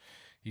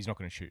 he's not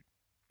going to shoot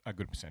a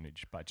good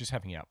percentage, but just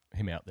having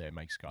him out there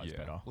makes guys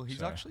better. Well, he's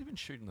So, actually been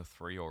shooting the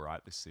 3 all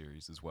right this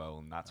series as well,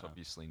 and that's Yeah.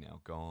 obviously now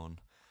gone.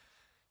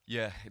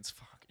 Yeah,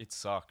 it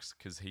sucks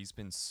because he's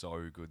been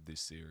so good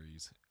this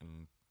series,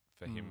 and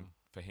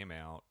for him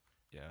out,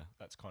 yeah,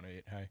 that's kind of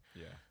it. Hey.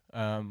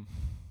 yeah.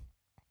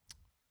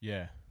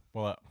 Yeah.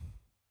 Well,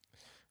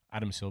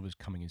 Adam Silver's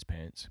coming his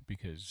pants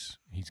because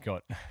he's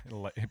got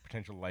a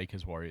potential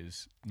Lakers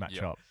Warriors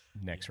matchup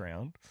next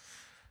round.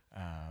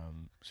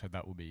 So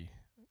that will be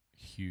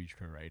huge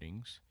for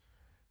ratings.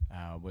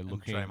 We're And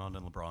looking. Draymond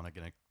and LeBron are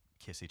going to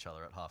kiss each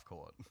other at half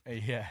court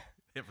Yeah.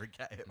 every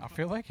game. I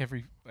feel like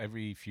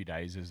every few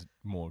days there's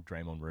more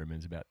Draymond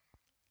rumors about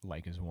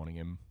Lakers wanting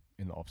him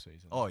in the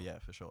offseason. Oh yeah,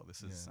 for sure.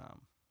 This is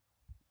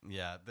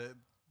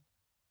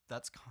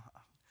that's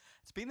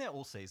it's been there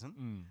all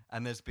season,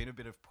 and there's been a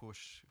bit of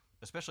push,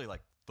 especially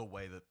like the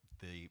way that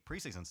the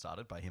preseason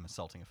started by him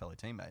assaulting a fellow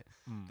teammate.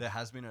 There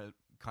has been a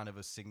kind of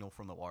a signal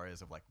from the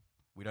Warriors of like,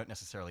 we don't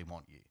necessarily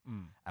want you,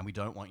 and we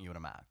don't want you at a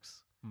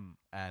max.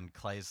 And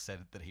Clay's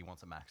said that he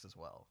wants a max as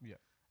well. Yeah.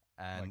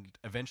 And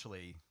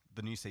eventually,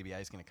 the new CBA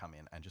is going to come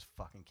in and just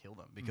fucking kill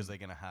them because they're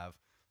going to have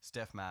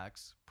Steph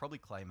max, probably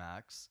Clay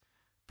max,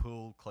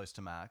 Poole close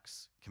to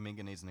max.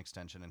 Kuminga needs an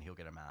extension and he'll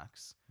get a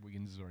max.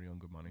 Wiggins is already on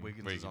good money.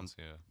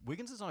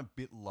 Wiggins is on a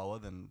bit lower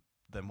than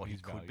what he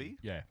His could value. be.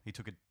 Yeah. He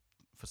took it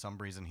for some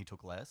reason. He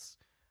took less,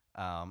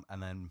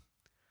 and then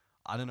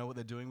I don't know what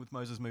they're doing with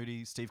Moses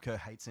Moody. Steve Kerr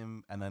hates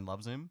him and then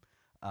loves him.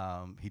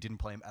 He didn't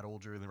play him at all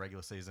during the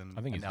regular season.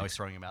 I think and now he's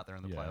throwing him out there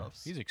in the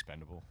playoffs. He's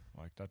expendable.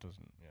 Like, that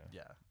doesn't.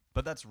 Yeah,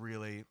 but that's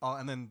really. Oh,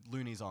 and then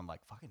Looney's on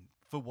like fucking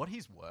for what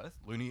he's worth.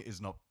 Looney is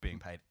not being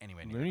paid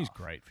anywhere near. Looney's enough.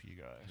 great for you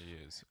guys. He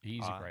is.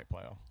 He's a great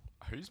player.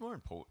 Who's more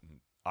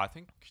important? I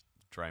think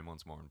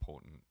Draymond's more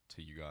important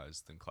to you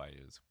guys than Clay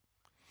is.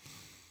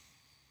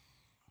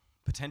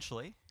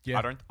 Potentially.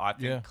 Yeah. I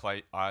think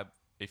Clay.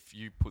 If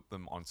you put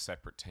them on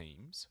separate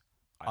teams,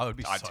 I'd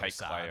so take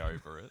sad. Clay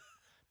over it.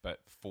 But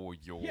for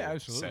your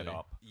absolutely.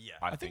 setup, Yeah.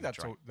 I think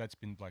that's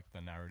been like the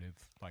narrative,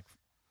 like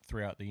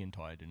throughout the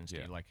entire dynasty.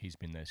 Yeah. Like, he's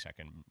been their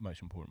second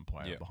most important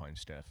player behind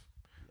Steph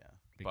Yeah.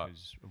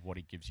 because of what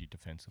he gives you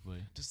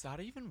defensively. Does that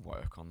even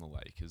work on the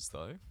Lakers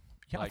though?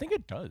 Yeah, I Like, think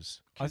it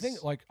does. I 'cause-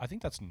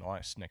 think that's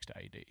nice next to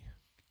AD.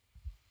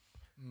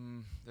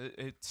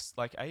 It's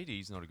like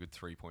AD's not a good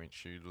 3-point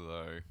shooter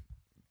though.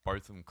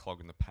 Both of them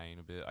clogging the paint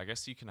a bit. I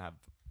guess you can have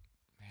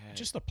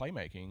Just the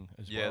playmaking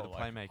as well. Yeah, the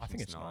like, I think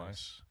playmaking's it's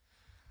nice.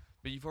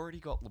 But you've already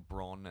got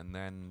LeBron, and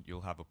then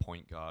you'll have a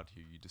point guard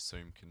who you'd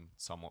assume can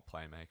somewhat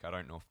play make. I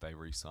don't know if they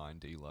re-sign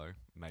D'Lo.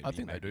 Maybe I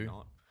think maybe they do.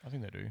 not. I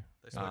think they do.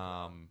 They spoke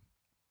about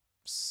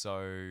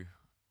So,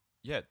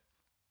 yeah,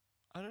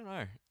 I don't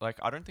know. Like,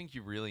 I don't think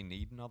you really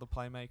need another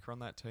playmaker on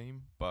that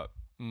team. But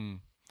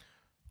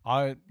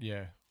I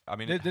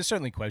mean, there's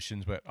certainly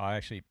questions, but I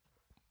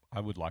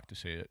would like to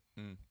see it.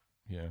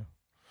 Yeah.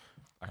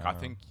 like, I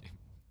think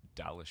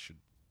Dallas should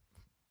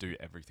do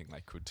everything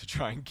they could to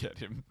try and get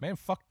him. Man,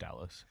 fuck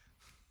Dallas.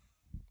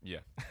 Yeah,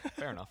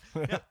 fair enough.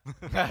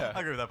 I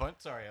agree with that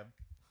point. Sorry,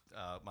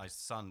 my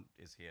son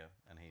is here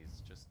and he's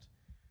just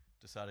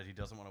decided he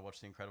doesn't want to watch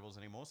The Incredibles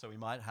anymore, so we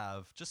might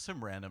have just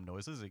some random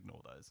noises.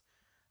 Ignore those.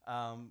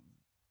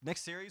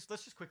 Next series,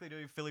 let's just quickly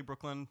do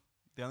Philly-Brooklyn.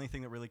 The only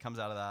thing that really comes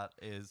out of that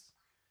is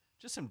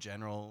just some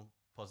general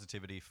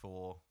positivity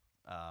for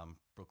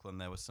Brooklyn.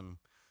 There was some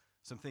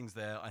things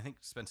there. I think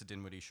Spencer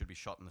Dinwiddie should be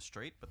shot in the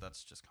street, but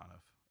that's just kind of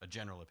a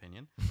general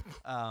opinion.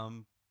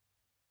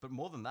 But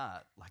more than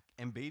that, like,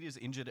 Embiid is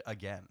injured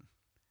again.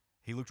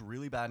 He looked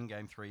really bad in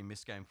Game 3,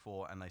 missed Game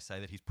 4, and they say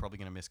that he's probably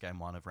going to miss Game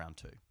 1 of Round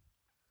 2.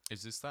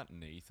 Is this that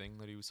knee thing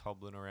that he was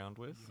hobbling around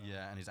with?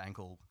 Yeah, and his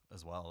ankle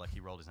as well. Like, he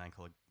rolled his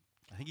ankle.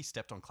 I think he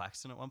stepped on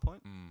Claxton at one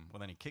point. Well,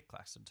 then he kicked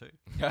Claxton too.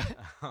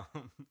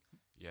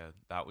 Yeah,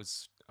 that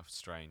was a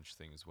strange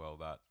thing as well,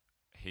 that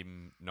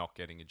him not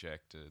getting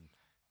ejected,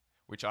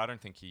 which I don't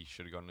think he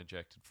should have gotten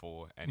ejected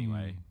for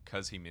anyway,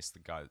 because he missed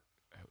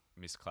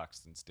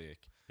Claxton's dick.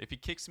 If he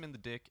kicks him in the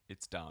dick,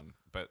 it's done.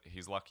 But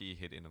he's lucky he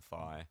hit in a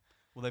thigh.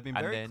 Well, they've been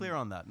very clear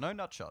on that. No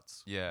nut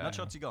shots. Yeah. Nut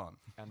shots, you're gone.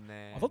 And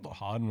then I thought the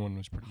Harden one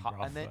was pretty rough.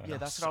 and then though.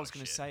 that's what I was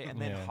going to say. And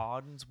then Yeah.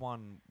 Harden's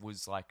one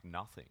was like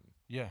nothing.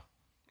 Yeah.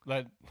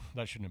 that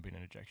shouldn't have been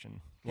an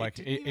ejection. Like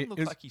it didn't even look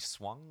was- like he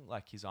swung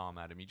like his arm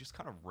at him. He just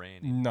kind of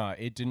ran in. No,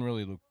 it didn't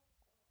really look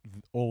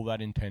all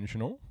that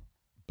intentional.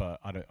 But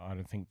I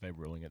don't think they're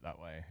ruling it that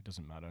way. It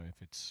doesn't matter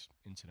if it's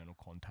incidental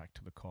contact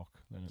to the cock.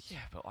 Then it's Yeah,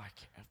 but like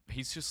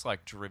he's just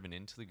like driven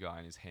into the guy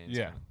and his hands.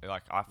 Yeah.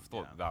 Like I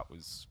thought Yeah. that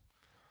was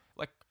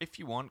like if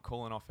you want,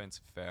 call an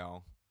offensive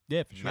foul.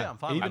 yeah, for sure. Yeah, I'm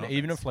fine with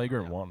even that. a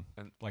flagrant Yeah. one.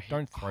 And Like, he-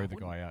 don't I throw the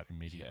wouldn't- guy out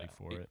immediately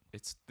for it.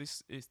 It's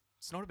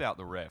not about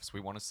the refs. We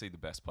want to see the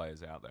best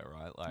players out there,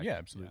 right? Like Yeah,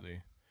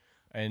 absolutely.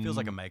 And Feels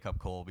like a make-up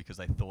call because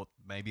they thought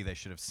maybe they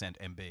should have sent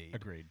Embiid.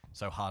 agreed.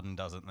 So Harden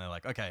does it, and they're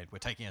like, okay, we're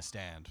taking a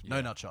stand. No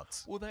Yeah. nut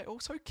shots. Well, they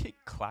also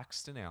kicked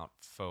Claxton out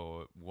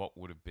for what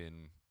would have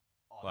been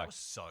Oh, Like- that was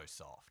so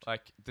soft.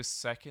 like the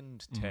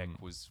second tech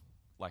Mm. was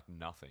like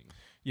nothing.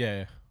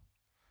 Yeah.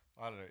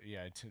 I don't know.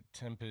 Yeah,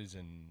 tempers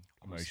and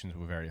emotions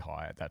were very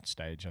high at that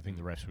stage. I think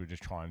the refs were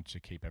just trying to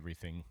keep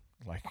everything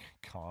like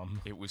calm.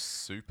 It was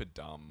super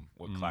dumb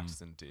what Mm.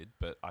 Claxton did,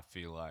 but I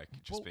feel like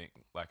just Well- being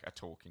like a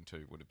talking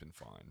to would have been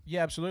fine.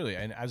 Yeah, absolutely.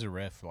 And as a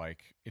ref,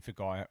 like if a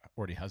guy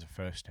already has a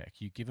first tech,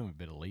 you give him a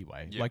bit of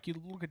leeway. Yeah. Like you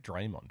look at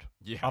Draymond.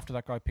 Yeah. After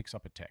that guy picks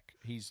up a tech,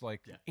 he's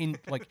like Yeah.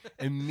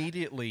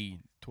 immediately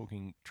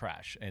talking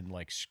trash and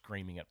like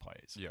screaming at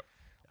players. Yep.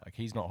 Like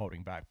he's not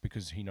holding back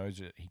because he knows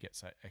that he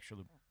gets that extra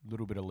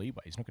little bit of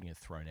leeway. He's not going to get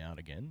thrown out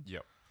again.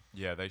 Yep.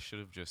 Yeah, they should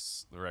have the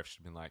refs should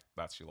have been like,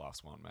 that's your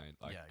last one, mate.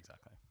 Like, yeah,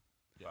 exactly.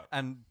 Yeah.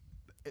 And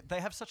they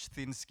have such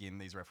thin skin,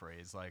 these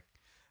referees. Like,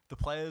 the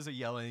players are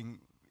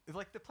yelling.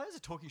 Like, the players are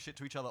talking shit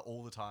to each other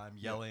all the time,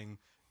 yelling.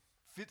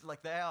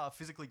 Like, they are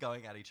physically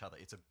going at each other.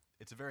 It's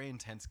a very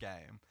intense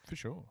game. For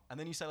sure. And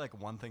then you say, like,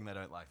 one thing they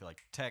don't like. They're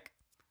like, tech.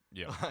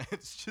 yeah.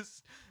 It's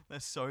just, they're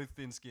so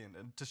thin-skinned.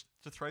 And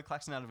to throw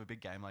Claxton out of a big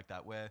game like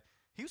that, where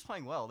he was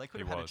playing well, they could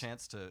He have had was. a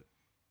chance to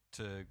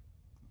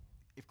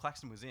if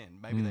Claxton was in,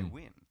 maybe they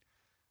win.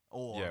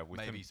 Or Yeah, with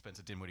maybe him-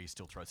 Spencer Dinwiddie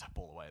still throws that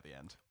ball away at the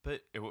end.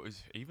 But it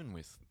was even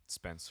with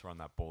Spencer on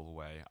that ball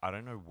away. I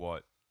don't know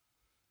what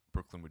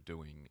Brooklyn were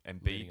doing,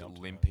 and Leading Embiid up to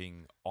that.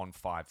 limping on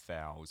 5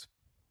 fouls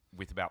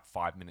with about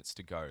 5 minutes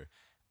to go,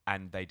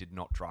 and they did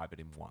not drive at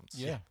him once.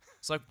 Yeah.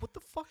 It's like, what the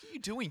fuck are you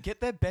doing?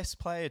 Get their best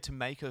player to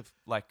make a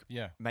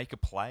Yeah. make a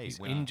play. He's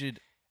when- injured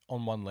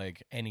on one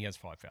leg and he has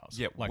 5 fouls.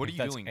 Yeah, like what if are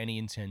you that's doing? any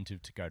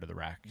incentive to go to the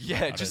rack.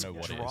 Yeah, I just don't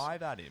know what it is.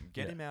 drive at him.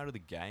 Get Yeah. him out of the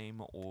game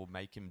or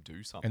make him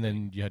do something. And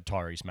then you had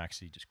Tyrese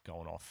Maxey just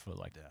going off for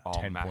like Yeah.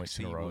 10 points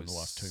in a Maxey row in the was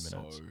last 2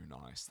 minutes. So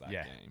nice that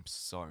Yeah. game.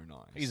 So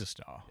nice. He's a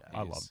star. Yeah,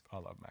 I he love is. I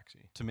love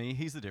Maxey. To me,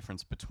 he's the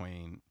difference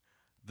between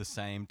the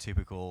same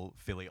typical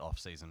Philly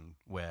offseason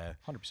where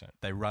 100%.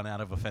 they run out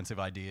of offensive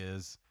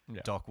ideas,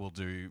 Yeah. Doc will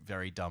do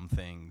very dumb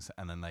things,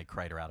 and then they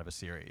crater out of a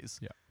series.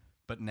 Yeah.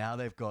 But now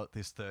they've got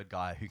this third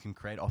guy who can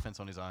create offense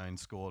on his own,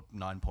 scored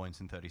 9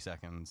 points in 30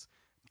 seconds.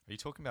 Are you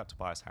talking about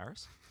Tobias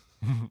Harris?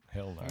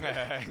 Hell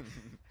no.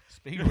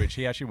 Speaking of which,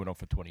 he actually went off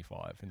for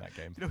 25 in that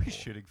game. You know, he's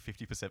before. shooting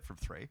 50% from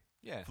three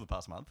Yeah. for the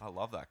past month I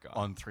love that guy.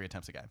 on 3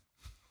 attempts a game.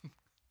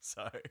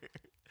 So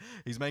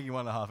he's making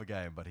 1.5 a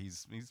game, but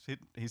he's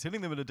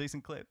hitting them at a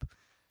decent clip.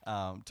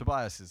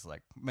 Tobias is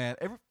like, man,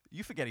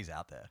 you forget he's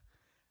out there.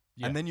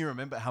 Yeah. And then you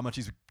remember how much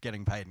he's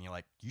getting paid, and you're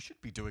like, you should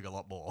be doing a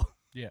lot more.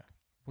 Yeah.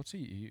 What's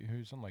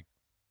who's on like,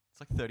 It's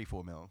like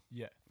 34 mil.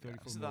 yeah,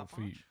 34 Is it mil that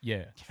for much?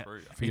 yeah,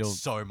 True. for your, It's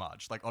so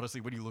much. Like,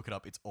 honestly, when you look it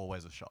up, it's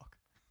always a shock.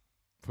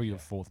 for your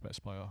fourth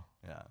best player.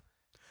 Yeah.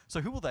 So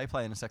who will they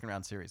play in a second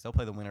round series? They'll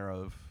play the winner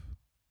of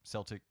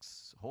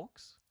Celtics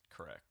Hawks.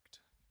 Correct.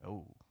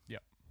 Oh.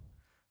 Yep.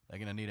 They're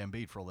going to need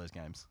Embiid for all those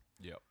games.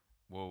 Yep.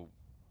 Well,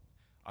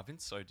 I've been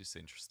so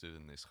disinterested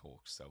in this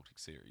Hawks Celtic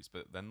series,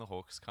 but then the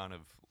Hawks kind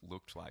of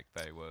looked like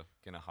they were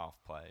going to half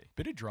play.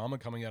 Bit of drama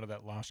coming out of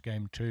that last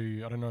game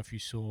too. I don't know if you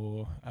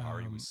saw.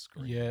 Murray was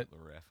screaming yeah. at the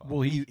ref.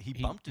 Well, He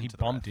bumped into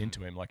the ref.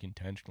 into him like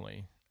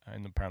intentionally,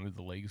 and apparently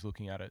the league's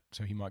looking at it,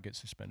 so he might get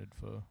suspended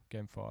for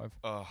game 5.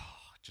 Oh,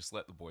 just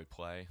let the boy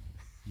play.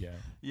 Yeah.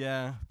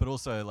 Yeah, but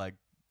also, like,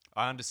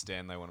 I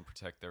understand they want to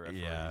protect their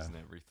referees Yeah. and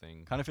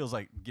everything. kind of feels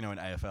like, you know, in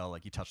AFL,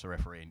 like, you touch the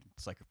referee and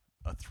it's like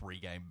a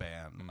 3-game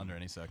ban under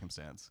any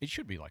circumstance. It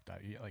should be like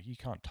that. Like you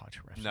can't touch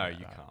a ref. No, like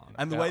you that, can't. know?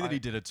 And the Yeah, way that I- he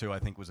did it too, I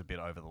think, was a bit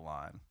over the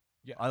line.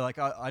 Yeah.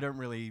 I don't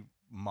really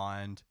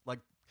mind, like,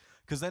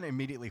 because then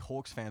immediately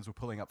Hawks fans were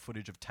pulling up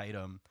footage of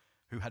Tatum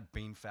who had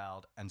been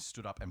fouled and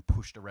stood up and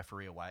pushed a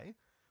referee away.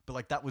 But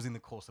like that was in the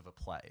course of a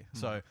play,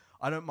 so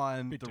I don't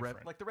mind Bit the ref.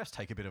 different. Like the refs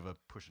take a bit of a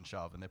push and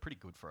shove, and they're pretty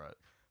good for it.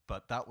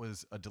 But that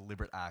was a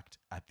deliberate act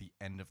at the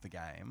end of the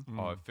game.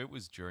 Oh, if it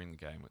was during the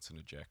game, it's an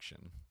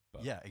ejection.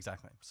 But Yeah,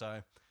 exactly.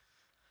 So,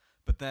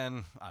 but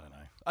then I don't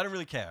know. I don't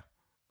really care.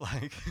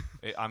 Like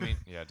I mean,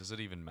 yeah, does it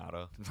even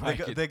matter? they're,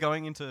 Like, they're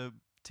going into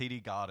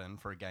TD Garden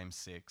for a game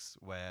 6,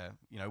 where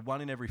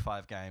 1 in every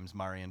 5 games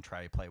Murray and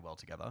Trey play well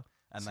together,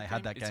 and It's they a had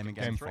game- that it's game a in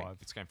game game 3. 5.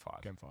 it's game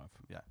 5. Game 5.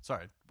 Yeah,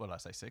 sorry, what did I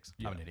say? 6?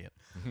 I'm an Yeah. idiot.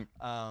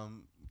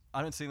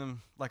 I don't see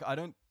them like I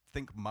don't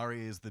think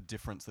Murray is the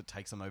difference that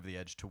takes them over the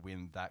edge to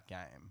win that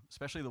game,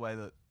 especially the way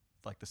that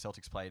like the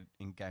Celtics played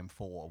in game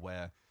 4,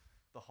 where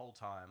the whole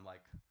time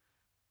like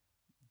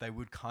they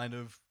would kind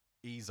of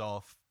ease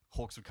off,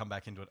 Hawks would come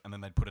back into it, and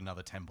then they'd put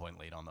another 10-point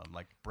lead on them.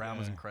 Like, Brown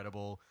was Yeah.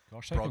 Incredible.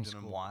 Gosh, they can Brogdon and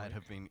score Wyatt quick.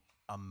 have been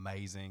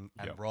amazing.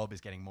 And Yep. Rob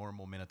is getting more and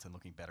more minutes and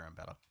looking better and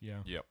better.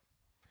 Yeah. Yep.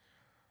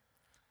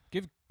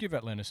 Give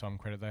Atlanta some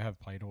credit. They have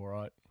played all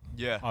right.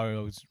 Yeah. I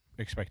was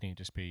expecting it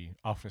to just be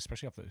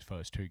especially after the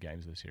first 2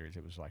 games of the series.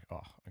 It was like,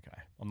 oh,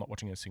 okay, I'm not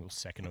watching a single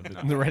second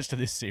of the rest of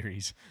this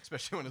series.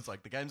 Especially when it's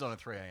like the game's on at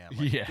 3 a.m.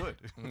 Like, Yeah.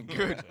 Good.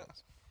 Good.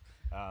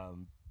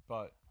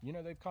 But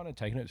they've kind of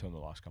taken it to them the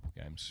last couple of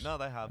games. No,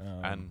 they have.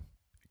 Um, And,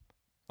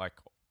 like,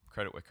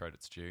 credit where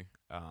credit's due.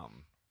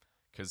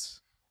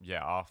 Because,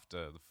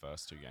 after the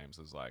first 2 games,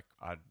 I was like,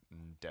 I'm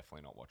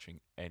definitely not watching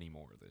any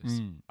more of this.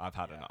 I've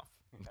had enough.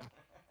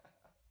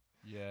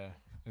 Yeah,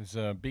 there's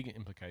big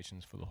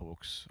implications for the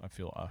Hawks, I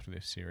feel, after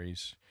this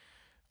series.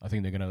 I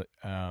think they're going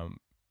to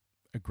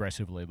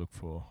aggressively look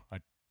for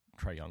a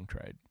Trae Young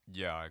trade.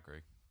 Yeah, I agree.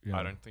 You know?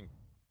 I don't think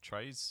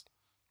Trey's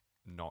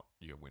not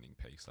your winning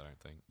piece, I don't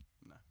think.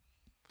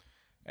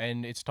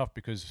 And it's tough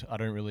because I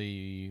don't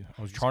really.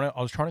 I was trying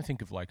to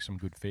think of like some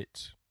good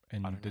fits,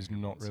 and I don't know there's who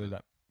not wins really it.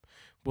 that.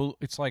 Well,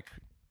 it's like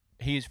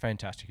he is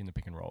fantastic in the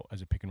pick and roll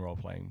as a pick and roll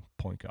playing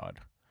point guard.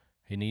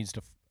 He needs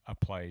a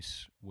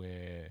place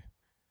where,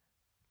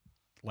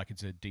 like,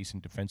 it's a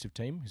decent defensive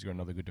team. He's got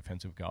another good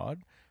defensive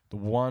guard. The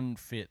one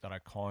fit that I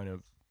kind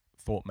of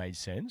thought made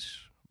sense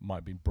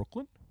might be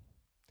Brooklyn.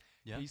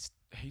 Yeah.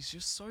 He's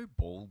just so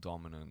ball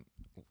dominant.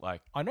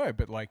 Like, I know,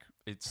 but like,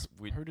 it's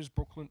who's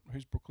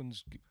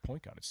Brooklyn's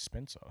point guard? It's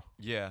Spencer.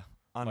 yeah,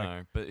 I Like,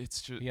 know, but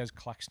it's just He has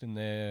Claxton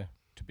there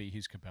to be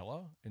his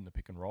Capella in the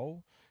pick and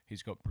roll.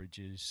 He's got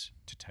Bridges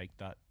to take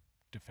that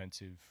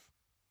defensive,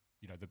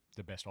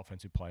 the best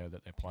offensive player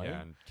that they're playing.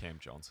 yeah, and Cam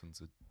Johnson's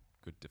a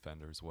good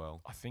defender as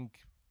well. I think,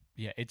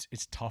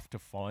 it's tough to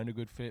find a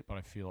good fit, but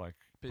I feel like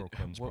But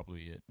Brooklyn's what-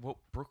 probably it. Well,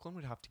 Brooklyn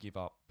would have to give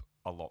up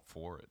a lot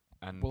for it,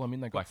 and Well, I mean,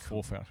 they got like,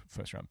 4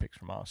 first round picks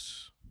from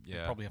us. They'd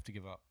yeah, probably have to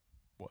give up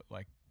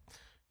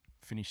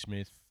Finney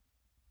Smith,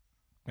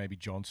 maybe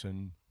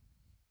Johnson,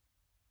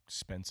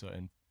 Spencer,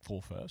 and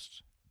 4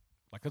 firsts.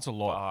 Like, that's a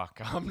lot.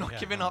 fuck, I'm not Yeah.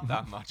 giving up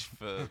that much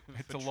for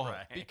It's a lot.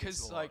 Trae. It's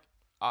because a lot.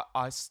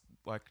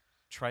 like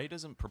Trey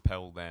doesn't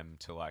propel them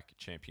to like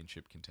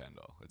championship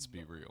contender. Let's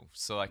be real.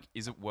 So like,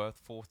 is it worth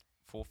four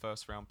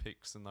first round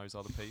picks and those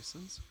other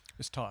pieces?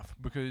 It's tough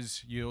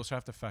because you also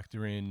have to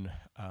factor in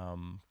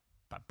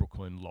that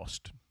Brooklyn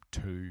lost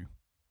 2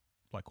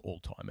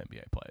 all-time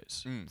NBA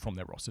players from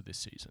their roster this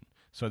season.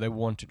 So they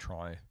want to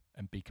try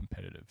and be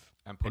competitive.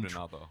 And put And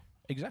another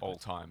Exactly.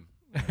 all-time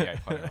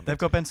NBA player on They've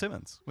got Ben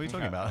Simmons. What are you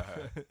talking about?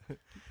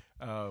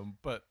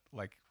 But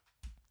like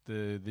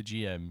the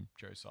GM,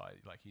 Joe Tsai,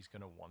 like he's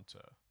going to want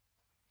to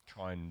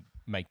try and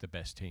make the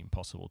best team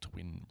possible to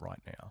win right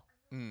now.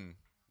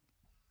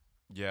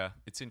 Yeah,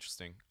 it's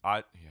interesting.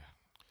 I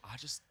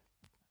just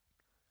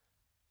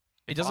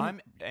It if doesn't-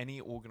 I'm any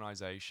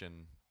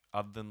organization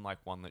other than like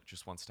one that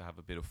just wants to have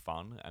a bit of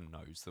fun and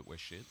knows that we're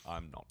shit,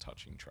 I'm not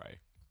touching Trey.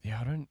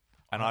 Yeah,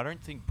 I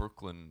don't think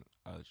Brooklyn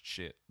are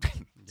shit.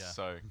 Yeah.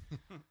 So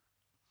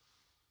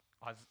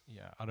I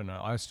don't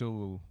know.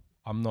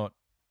 I'm not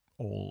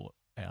all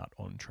out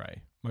on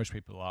Trey. Most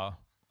people are.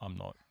 I'm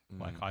not.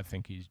 Like, I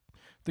think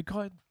the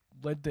guy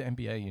led the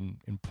NBA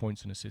in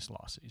points and assists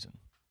last season,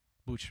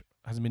 which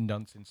hasn't been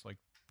done since like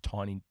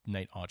tiny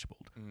Nate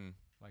Archibald.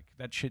 Like,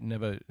 that shit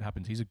never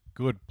happens. He's a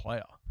good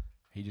player.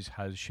 He just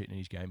has shit in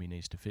his game he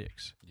needs to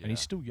fix. Yeah. And he's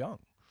still young.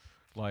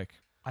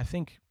 Like, I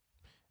think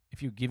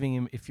if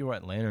you're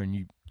Atlanta and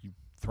you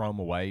throw him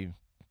away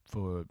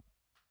for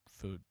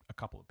a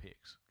couple of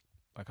picks,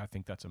 like, I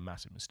think that's a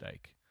massive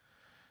mistake.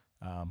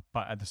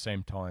 But at the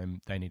same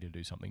time, they need to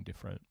do something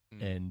different.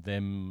 And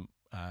them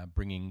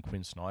bringing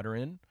Quinn Snyder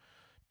in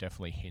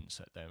definitely hints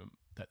at them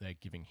that they're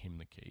giving him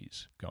the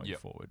keys going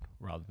forward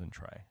rather than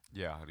Trey.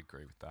 yeah, I'd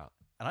agree with that.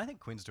 And I think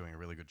Quinn's doing a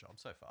really good job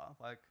so far.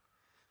 Like,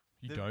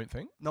 You don't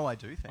think? no, I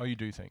do think. Oh, you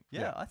do think?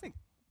 Yeah, I think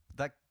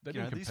that They're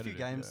these doing few competitive,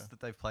 games yeah. that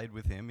they've played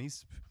with him,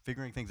 he's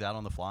figuring things out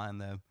on the fly,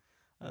 and I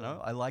don't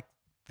know. I like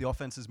the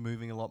offense is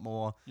moving a lot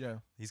more. Yeah.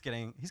 He's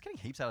getting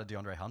heaps out of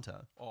DeAndre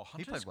Hunter. Oh,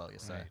 He played well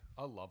yesterday.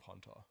 I love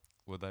Hunter.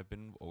 Well, they've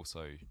been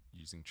also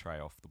using Trey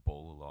off the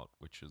ball a lot,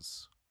 which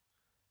has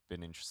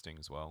been interesting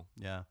as well.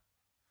 Yeah.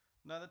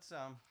 No, that's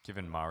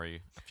Giving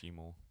Murray a few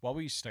more. While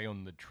we stay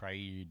on the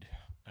trade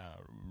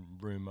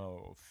rumor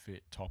or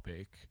fit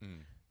topic,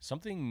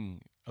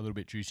 something a little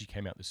bit juicy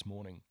came out this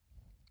morning.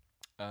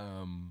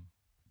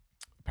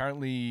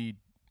 Apparently,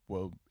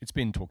 well, it's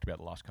been talked about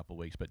the last couple of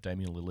weeks, but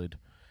Damian Lillard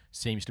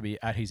seems to be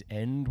at his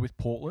end with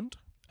Portland.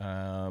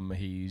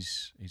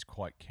 He's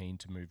quite keen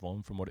to move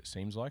on from what it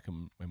seems like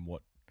and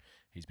what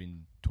he's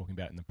been talking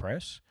about in the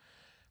press.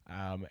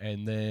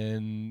 And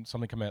then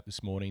something came out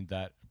this morning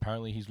that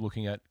apparently he's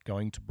looking at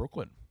going to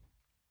Brooklyn.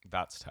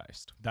 That's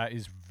taste. That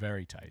is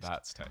very taste.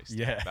 That's taste.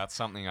 Yeah. That's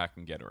something I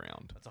can get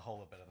around. a whole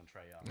lot better than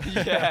Trey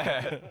Young.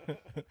 Yeah.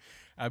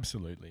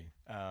 Absolutely.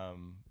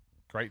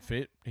 Great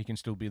fit. He can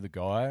still be the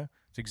guy.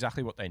 It's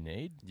exactly what they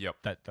need. Yep.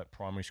 That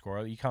primary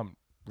scorer. You can't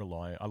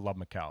rely. I love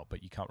Macau,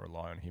 but you can't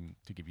rely on him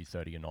to give you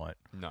 30 a night.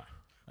 No.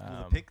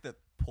 Well, the pick that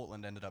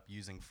Portland ended up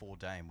using for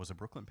Dame was a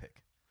Brooklyn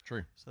pick.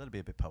 True. So that'd be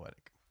a bit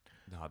poetic.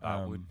 No,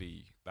 that would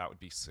be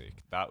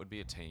sick. That would be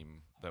a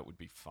team that would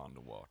be fun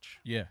to watch.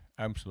 Yeah,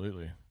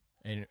 absolutely.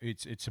 And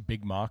it's a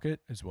big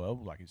market as well.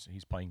 Like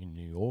he's playing in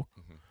New York.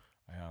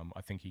 Mm-hmm.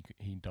 I think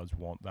he does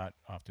want that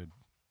after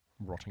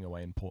rotting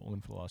away in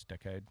Portland for the last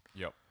decade.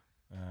 Yep.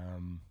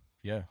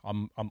 Yeah,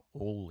 I'm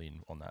all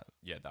in on that.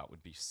 Yeah, that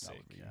would be sick.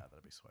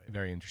 That'd be sweet.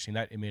 Very interesting.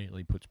 That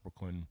immediately puts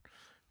Brooklyn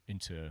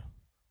into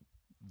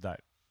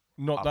that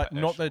not Upper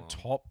the echelon.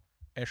 top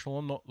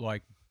echelon, not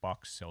like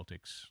Bucks,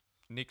 Celtics.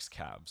 Knicks,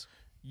 Cavs.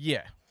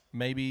 Yeah,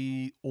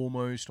 maybe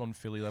almost on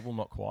Philly level,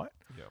 not quite.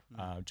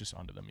 Yep. Just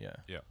under them. Yeah.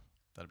 Yep.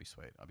 That'd be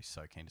sweet. I'd be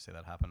so keen to see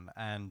that happen.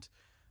 And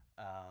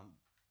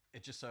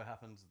it just so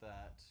happens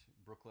that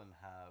Brooklyn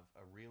have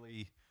a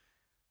really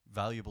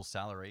valuable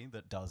salary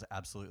that does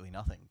absolutely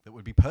nothing. That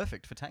would be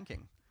perfect for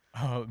tanking.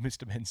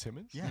 Mr. Ben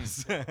Simmons.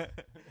 Yes.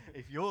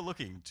 If you're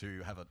looking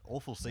to have an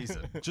awful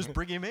season, just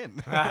bring him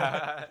in.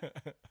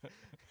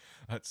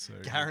 That's so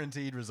good.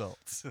 Guaranteed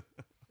results.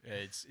 Yeah,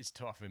 it's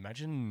tough.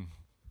 Imagine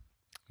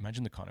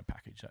the kind of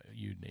package that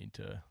you'd need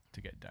to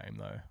get Dame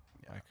though.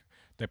 Yeah. Like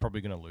they're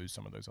probably going to lose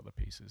some of those other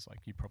pieces. Like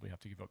you'd probably have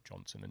to give up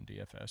Johnson and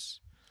DFS.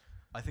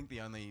 I think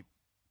the only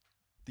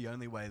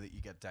way that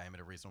you get Dame at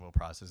a reasonable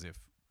price is if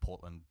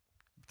Portland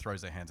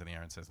throws their hands in the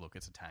air and says, "Look,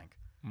 it's a tank,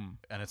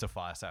 and it's a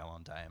fire sale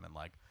on Dame," and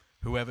like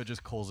whoever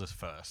just calls us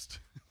first,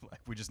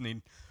 like we just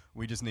need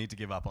to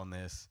give up on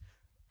this.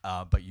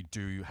 But you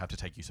do have to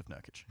take use of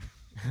Nurkic.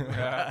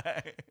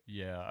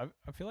 Yeah,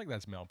 I feel like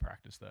that's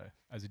malpractice though.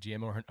 As a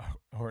GM or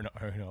an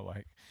owner,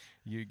 like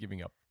you're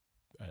giving up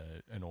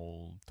an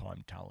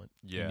all-time talent.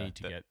 Yeah. You need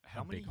to get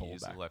how a many big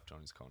years haul are back. left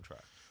on his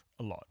contract?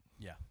 A lot.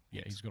 Yeah,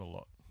 Yeah, he's got a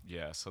lot.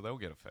 Yeah, so they'll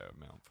get a fair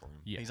amount for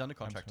him. Yeah, he's under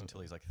contract absolutely.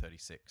 until he's like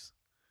 36,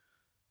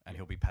 and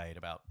he'll be paid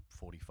about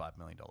 $45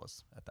 million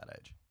at that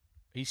age.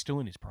 He's still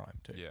in his prime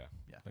too. Yeah,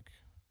 Like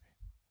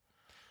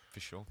for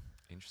sure.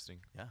 Interesting.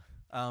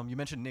 Yeah. You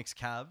mentioned Knicks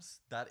Cavs.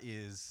 That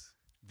is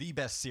the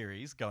best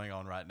series going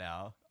on right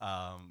now.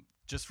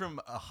 Just from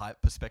a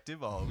hype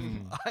perspective of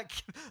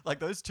like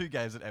those two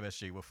games at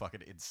MSG were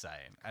fucking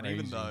insane. And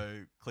even Crazy.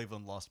 though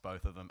Cleveland lost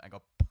both of them and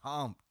got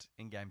pumped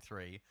in game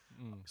 3,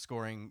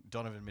 scoring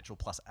Donovan Mitchell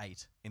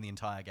 +8 in the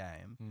entire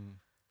game,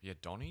 Yeah,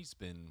 Donnie's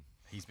been.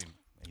 he's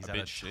A had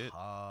bit a shit.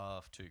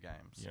 tough 2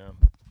 games.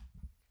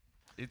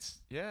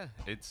 yeah.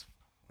 It's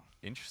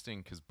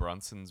interesting because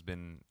Brunson's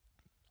been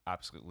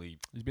absolutely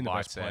He's been the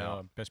lights best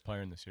out.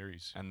 player in the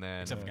series. And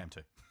then Except for game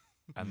 2.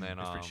 and then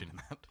He's pretty shit in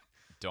that.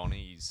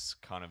 Donnie's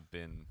kind of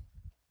been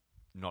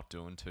not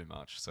doing too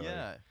much. So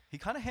Yeah, he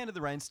kind of handed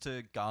the reins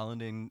to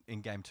Garland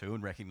in game 2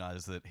 and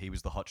recognized that he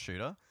was the hot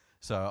shooter.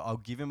 So I'll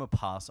give him a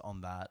pass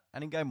on that.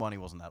 And in game 1, he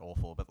wasn't that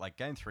awful, but like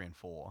game 3 and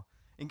 4,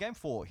 in game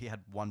 4 he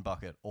had 1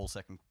 bucket all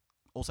second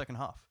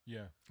half.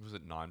 Yeah. was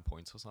it 9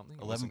 points or something?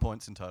 It 11 wasn't-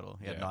 points in total.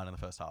 He had Yeah. 9 in the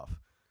first half.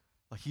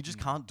 Like he just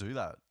can't do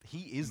that.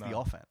 He is the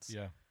No. offense.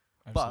 Yeah.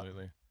 But-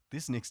 Absolutely.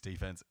 This Knicks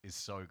defense is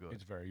so good.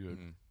 It's very good.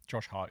 Mm.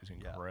 Josh Hart is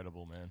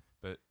incredible, man.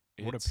 But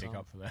What a it's,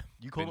 pickup for them.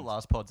 You called it been-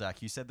 last pod,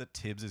 Zach. You said that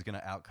Tibbs is going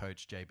to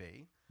outcoach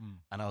JB. Mm.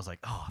 And I was like,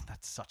 oh,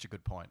 that's such a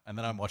good point. And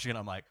then I'm watching it.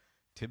 I'm like,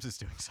 Tibbs is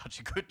doing such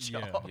a good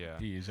job. Yeah.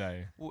 He is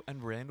a Well,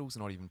 and Randall's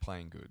not even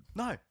playing good.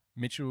 No.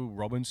 Mitchell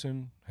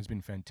Robinson has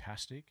been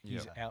fantastic.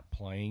 He's Yep.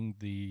 outplaying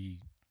the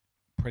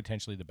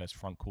potentially the best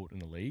front court in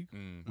the league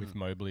Mm. with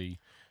Mobley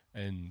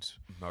and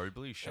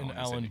Mobley's showing his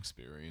Allen.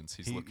 inexperience.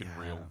 He's He- looking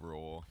real yeah.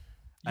 raw.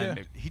 And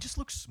Yeah. he just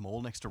looks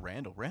small next to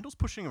Randall. Randall's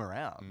pushing him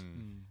around.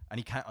 Mm. And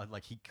he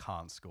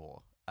can't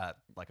score at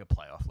like a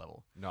playoff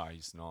level. No,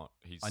 he's not.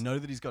 He's I know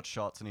that he's got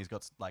shots and he's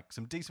got like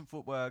some decent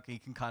footwork. He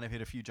can kind of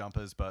hit a few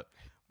jumpers, but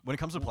when it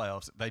comes to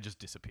playoffs, they just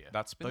disappear.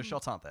 That's been Those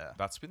shots aren't there.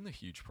 That's been the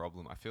huge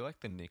problem. I feel like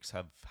the Knicks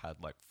have had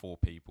like 4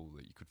 people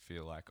that you could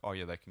feel like, oh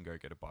yeah, they can go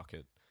get a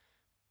bucket.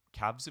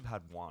 Cavs have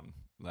had 1,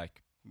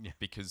 like Yeah.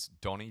 because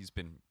Donnie's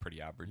been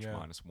pretty average, Yeah.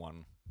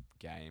 -1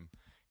 game.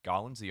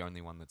 Garland's the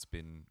only one that's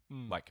been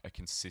Mm. like a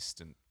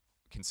consistent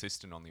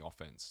on the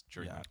offense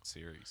during Yeah. that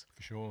series.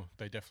 for sure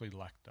they definitely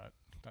lack that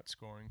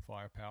scoring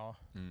firepower.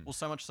 Well,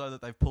 so much so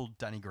that they've pulled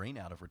Danny Green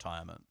out of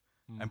retirement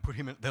and put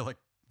him in. They're like,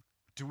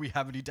 do we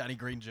have any Danny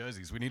Green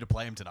jerseys? We need to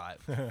play him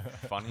tonight.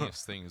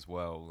 Funniest thing as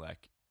well,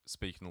 like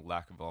speaking of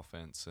lack of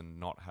offense and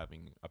not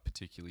having a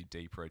particularly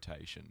deep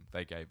rotation,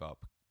 they gave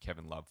up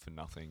Kevin Love for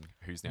nothing,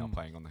 who's now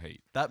playing on the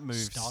Heat. That move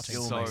Starting.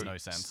 still So- makes no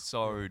sense.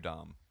 So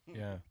dumb.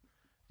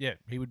 Yeah,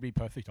 he would be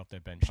perfect off their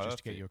bench just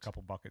to get you a Perfect.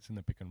 couple buckets in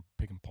the pick and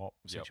pop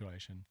Yep.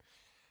 situation.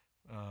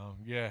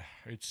 Yeah,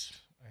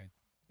 it's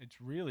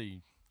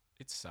really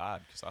It's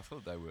sad because I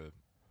thought they were.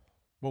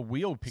 well.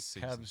 We all picked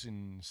Season. Cavs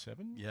in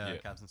 7. Yeah, Yeah.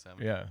 Cavs and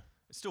 7. Yeah.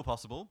 It's still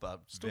possible,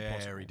 but Still very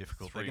possible.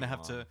 difficult. They're going to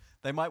have to. 3-1.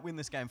 They might win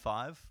this game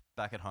 5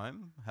 back at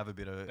home. Have a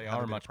bit of. They have are a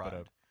bit of much pride.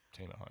 better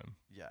team at home.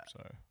 Yeah,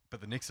 So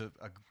but the Knicks are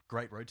a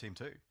great road team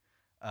too.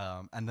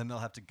 And then they'll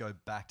have to go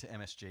back to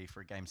MSG for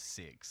a game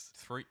 6.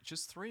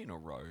 Just 3 in a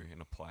row in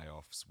a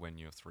playoffs when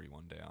you're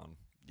 3-1 down.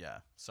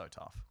 Yeah, so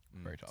tough.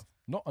 Very tough.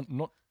 Not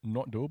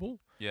doable.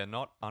 Yeah,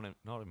 not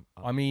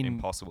I mean,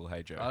 impossible.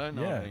 Hey Joe. I don't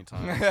know Yeah. any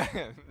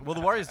time. Well,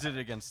 the Warriors did it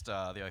against the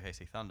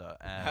OKC Thunder,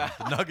 and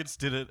the Nuggets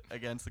did it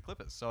against the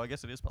Clippers. So I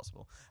guess it is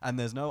possible. And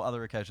there's no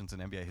other occasions in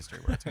NBA history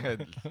where it's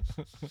been.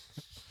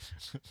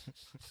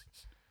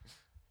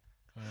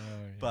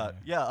 But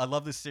yeah, I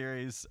love this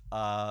series.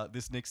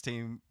 This Knicks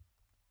team,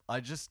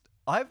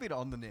 I've been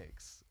on the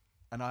Knicks,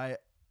 and I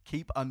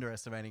keep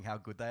underestimating how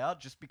good they are,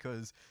 just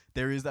because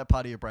there is that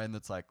part of your brain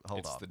that's like,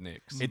 hold It's up, the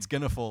Knicks. it's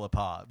gonna fall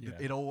apart. Yeah.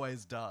 It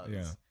always does.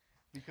 Yeah.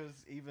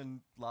 Because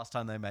even last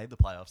time they made the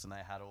playoffs and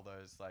they had all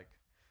those like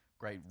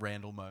great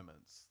Randall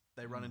moments,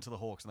 they run into the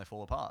Hawks and they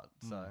fall apart.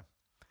 So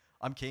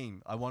I'm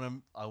keen. I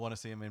want to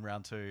see them in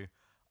round 2.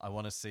 I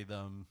want to see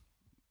them.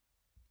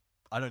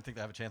 I don't think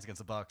they have a chance against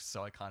the Bucks,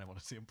 so I kind of want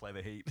to see them play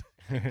the Heat,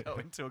 go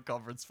into a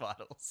conference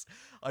finals.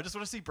 I just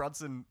want to see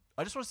Brunson.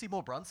 I just want to see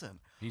more Brunson.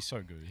 He's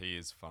so good. He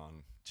is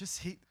fun.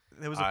 Just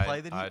there was a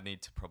play that I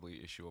need to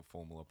probably issue a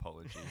formal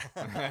apology.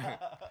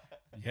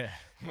 Yeah.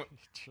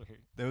 True.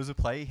 there was a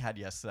play he had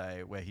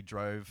yesterday where he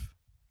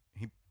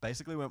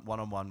basically went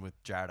one-on-one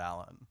with Jared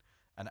Allen,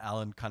 and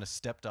Allen kind of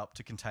stepped up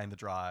to contain the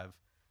drive.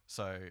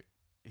 So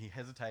he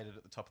hesitated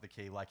at the top of the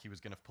key like he was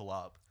going to pull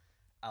up.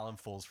 Allen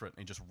falls for it and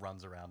he just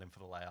runs around him for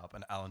the layup,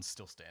 and Allen's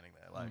still standing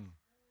there like,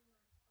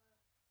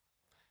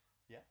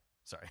 yeah,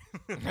 sorry.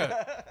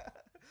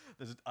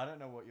 I don't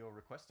know what you're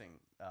requesting,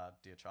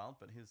 dear child,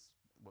 but here's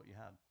what you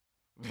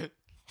had.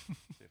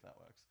 See if that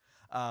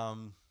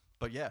works.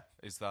 But yeah.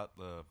 Is that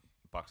the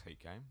Bucks Heat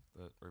game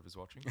that River's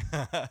watching?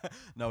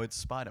 No, it's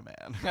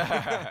Spider-Man.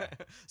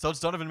 So it's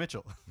Donovan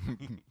Mitchell.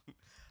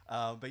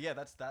 But yeah,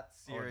 that's that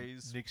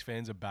series. Knicks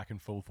fans are back in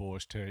full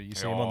force too. You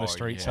see them on the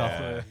streets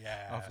after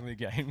the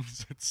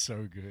games. It's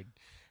so good.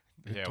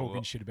 They're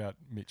talking shit about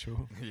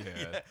Mitchell.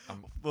 Yeah.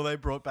 Well, they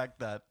brought back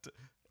that.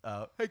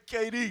 Hey,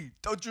 KD,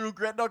 don't you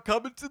regret not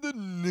coming to the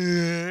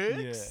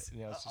Knicks?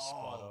 Yeah, it's just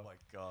spot Oh on. my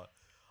god!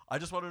 I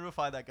just wanted to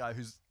find that guy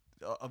who's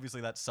obviously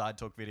that side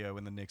talk video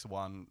when the Knicks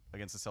won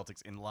against the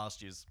Celtics in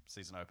last year's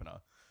season opener.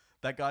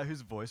 That guy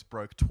whose voice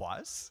broke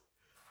twice.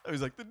 He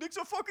was like, "The Knicks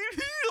are fucking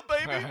here,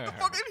 baby! They're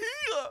fucking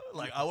here!"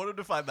 Like, I wanted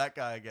to find that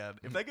guy again.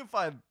 If they can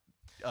find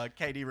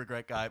KD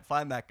regret guy,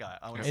 find that guy.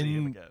 I want to see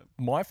him again.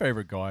 My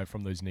favorite guy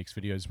from those Knicks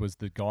videos was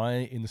the guy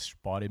in the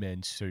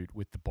Spider-Man suit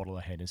with the bottle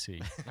of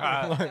Hennessy.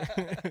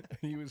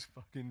 He was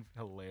fucking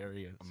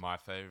hilarious. My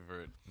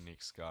favorite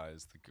Knicks guy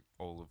is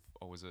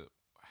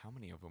how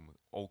many of them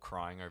all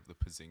crying over the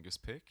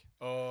Porzingis pick?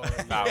 Oh,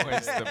 That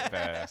was the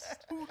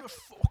best. Who the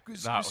fuck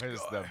is That this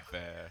was guy? the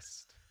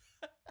best.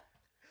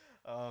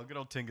 Oh, good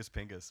old Tingus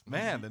Pingus.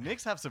 Man, the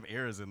Knicks have some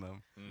eras in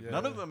them. Yeah.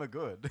 None of them are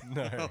good.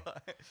 No.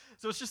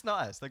 So it's just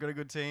nice. They got a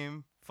good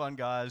team, fun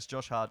guys.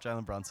 Josh Hart,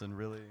 Jalen Brunson,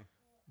 really.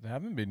 They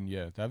haven't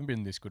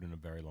been this good in a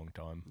very long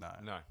time.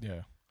 No.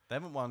 Yeah. They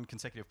haven't won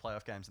consecutive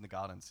playoff games in the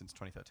Garden since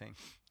 2013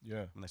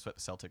 Yeah. when they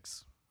swept the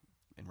Celtics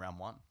in round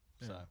 1.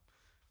 Yeah. So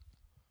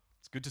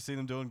it's good to see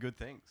them doing good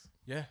things.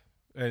 Yeah.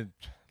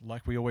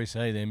 Like we always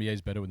say, the NBA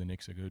is better when the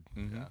Knicks are good.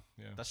 Mhm. Yeah.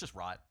 Yeah. That's just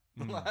right.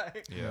 Mm.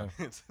 Like, Yeah.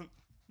 it's-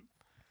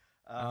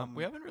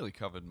 We haven't really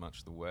covered much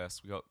of the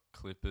West. We got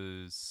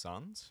Clippers,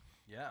 Suns.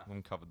 yeah. We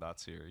haven't covered that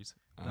series.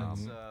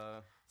 That's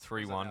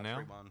 3-1 now.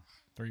 3-1.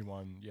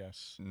 3-1,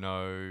 yes.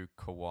 No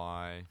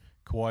Kawhi.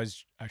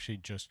 Kawhi's actually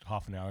just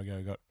half an hour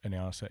ago got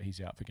announced that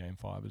he's out for Game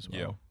 5 as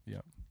well.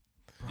 Yeah.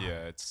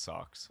 Yeah, it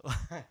sucks.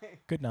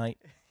 Good night.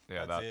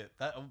 Yeah, That's it.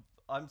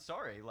 I'm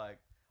sorry. Like,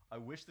 I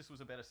wish this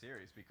was a better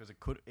series because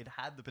it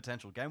had the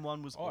potential. Game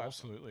 1 was awesome.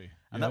 Absolutely.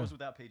 And that was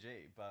without PG,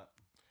 but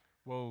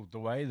Well, the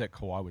way that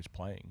Kawhi was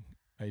playing,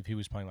 if he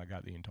was playing like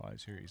that the entire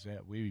series,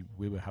 we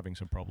were having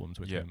some problems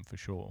with him for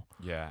sure.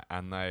 Yeah,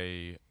 and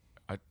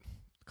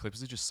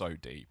Clippers are just so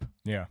deep.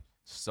 Yeah.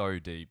 So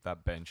deep.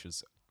 That bench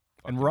is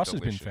And fucking Russ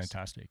delicious. has been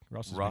fantastic.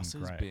 Russ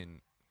has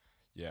been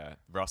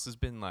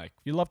great. Like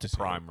You love to see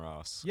prime it.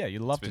 Russ. Yeah, you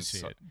love to It's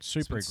see been it.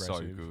 Super It's been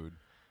aggressive. so good.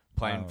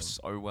 Playing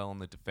so well on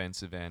the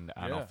defensive end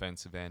and Yeah.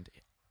 offensive end.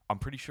 I'm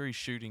pretty sure he's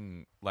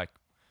shooting like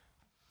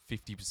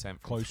 50%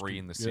 from Close 3 to-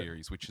 in the yeah.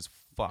 series, which is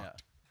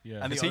fucked. Yeah.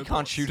 And Because the he can't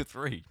O-balls. shoot a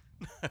 3.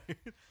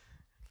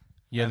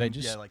 Yeah, they And,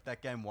 just like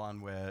that Game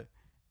 1 where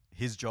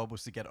his job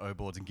was to get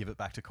O-boards and give it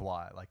back to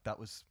Kawhi. Like that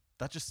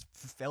just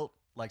felt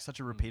like such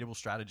a repeatable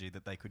strategy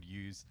that they could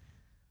use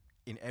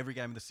in every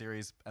game of the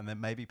series, and then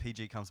maybe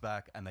PG comes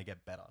back and they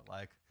get better.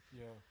 Like,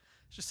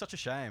 it's just such a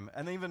shame.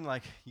 And even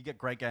like you get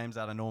great games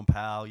out of Norm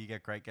Powell, you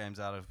get great games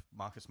out of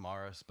Marcus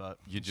Morris, but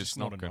You're It's just just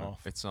not not gonna.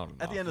 enough. It's not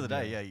enough. at the end of the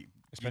day, you're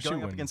Especially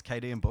going up when- against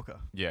KD and Booker.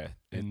 Yeah.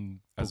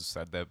 in As I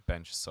said, their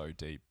bench is so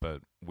deep,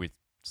 but with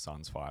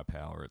Suns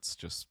firepower,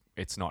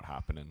 it's not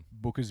happening.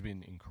 Booker's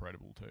been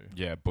incredible too.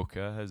 Yeah,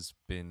 Booker has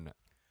been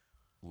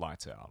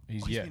lights out.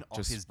 He's He's yeah, been off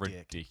Just his dick.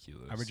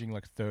 ridiculous. averaging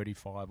like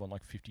 35 on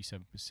like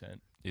 57%.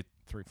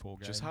 3-4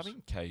 games. Just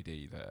having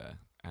KD there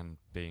and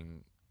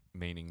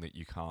meaning that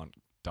you can't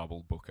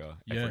double Booker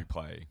Yeah. every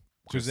play.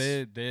 Because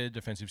Just- their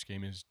defensive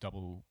scheme is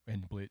double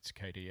and blitz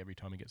KD every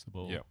time he gets the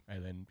ball. Yep.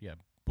 And then,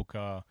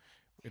 Booker,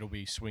 it'll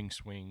be swing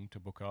to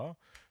Booker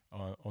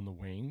on the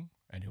wing,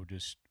 and he'll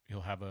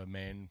he'll have a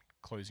man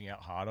closing out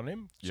hard on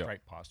him, Yep.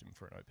 straight past him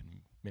for an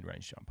open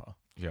mid-range jumper.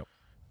 Yep.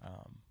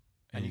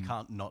 And you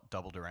can't not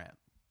double Durant.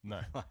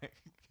 No, Like,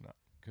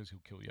 because he'll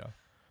kill you.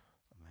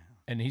 man.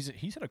 And he's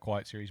had a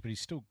quiet series, but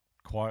he's still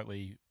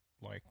quietly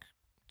like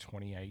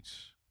 28.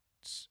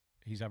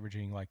 He's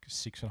averaging like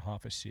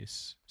 6.5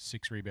 assists,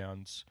 6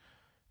 rebounds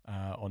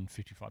on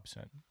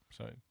 55%.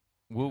 So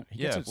Well,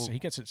 he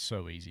gets it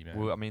so easy, man.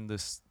 Well, I mean, the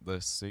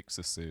 6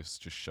 assists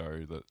just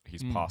show that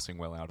he's passing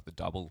well out of the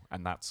double,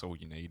 and that's all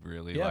you need,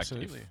 really. Yeah, like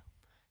absolutely.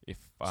 If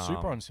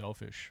Super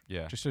unselfish.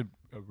 yeah, Just a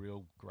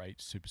real great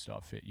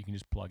superstar fit. You can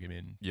just plug him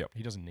in. Yep.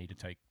 He doesn't need to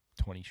take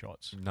 20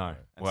 shots. no.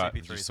 And Well,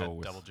 CP3's just saw had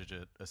with-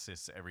 double-digit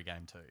assists every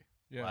game too.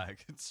 Yeah.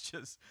 Like, it's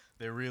just,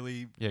 they're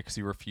really... Yeah, because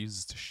he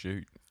refuses to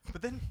shoot.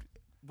 But then,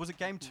 was it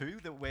game 2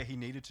 where he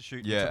needed to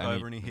shoot Yeah, and took and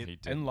over and he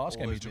hit... did. And last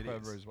all game he those took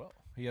middies. over as well.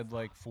 He had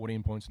like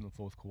 14 points in the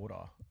fourth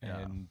quarter Yeah.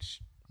 and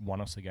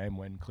won us the game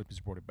when Clippers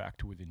brought it back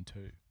to within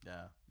 2.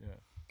 Yeah. Yeah.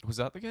 Was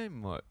that the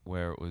game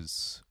where it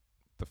was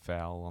the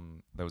foul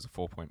on? There was a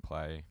 4-point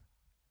play,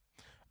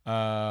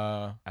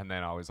 and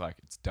then I was like,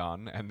 "It's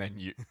done." And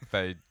then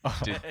they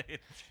did.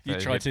 You They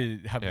tried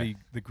hit- to have yeah.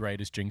 the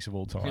greatest jinx of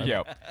all time.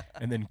 Yep.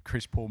 And then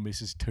Chris Paul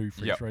misses 2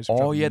 free Yep. throws.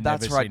 Oh, which I've yeah,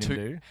 that's never right, seen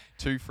him do.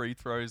 2 free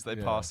throws. They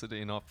Yeah. pass it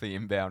in off the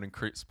inbound, and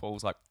Chris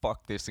Paul's like,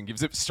 "Fuck this," and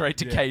gives it straight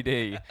to Yeah.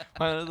 KD,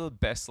 one of the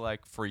best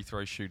like free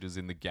throw shooters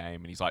in the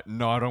game. And he's like,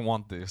 "No, I don't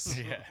want this."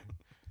 Yeah.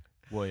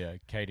 Well, yeah,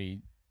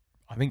 KD.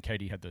 I think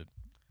KD had the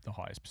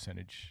highest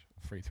percentage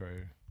free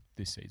throw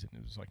this season.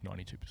 It was like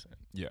 92%.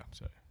 Yeah.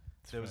 So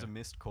it's There was a fair.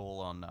 missed call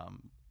on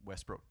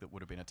Westbrook that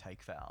would have been a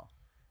take foul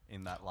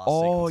in that last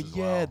Oh sequence as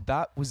yeah, well.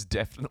 that was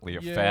definitely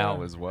a Yeah.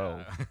 foul as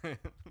well. Yeah.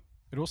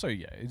 It also,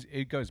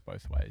 it goes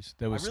both ways.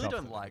 There I was really stuff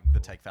don't that like didn't the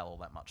call. take foul all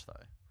that much, though.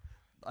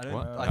 I don't.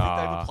 What? I think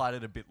Nah. they've applied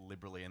it a bit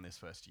liberally in this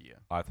first year.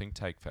 I think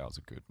take fouls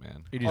are good,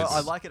 man. It Well, is. I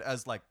like it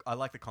as I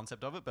like the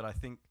concept of it, but I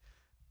think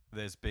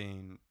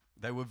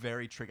they were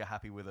very trigger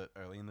happy with it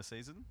early in the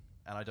season,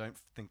 and I don't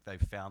think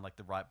they've found like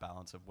the right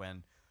balance of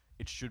when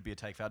it should be a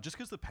take foul, just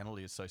because the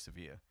penalty is so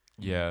severe.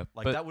 Yeah,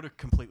 Like but that would have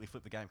completely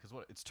flipped the game because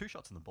it's 2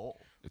 shots in the ball.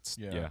 it's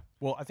Yeah.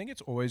 Well, I think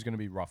it's always going to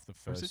be rough the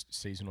Was it- first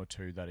season or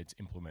 2 that it's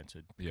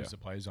implemented because Yeah. the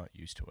players aren't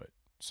used to it.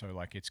 So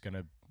like it's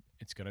gonna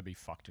be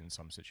fucked in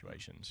some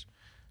situations.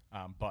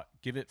 But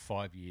give it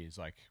 5 years,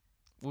 like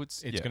Well,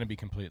 it's yeah. going to be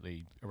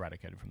completely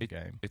eradicated from the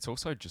game. It's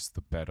also just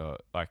the better,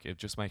 like it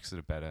just makes it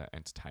a better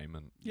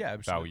entertainment Yeah,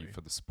 absolutely. value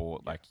for the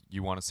sport. Yeah. Like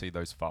you want to see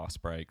those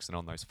fast breaks, and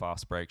on those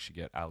fast breaks you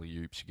get alley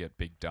oops, you get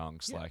big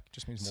dunks. Yeah, Like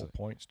just means so- more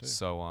points too.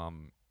 so,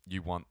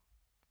 you want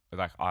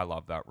like I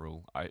love that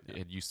rule.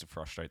 It used to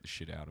frustrate the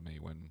shit out of me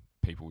when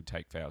people would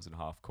take fouls in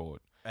half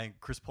court. And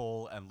Chris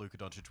Paul and Luka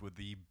Doncic were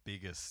the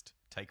biggest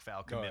take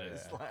foul Oh,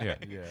 committers. yeah. Like, Yeah.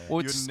 Yeah.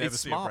 Well, You'd it's never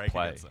see a smart break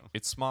play. against them.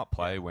 It's smart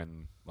play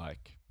when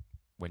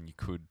you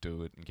could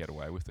do it and get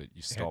away with it.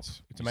 You Yeah, stop.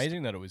 It's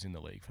amazing that it was in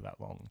the league for that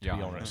long. To Yeah,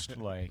 be I know. honest,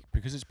 like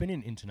because it's been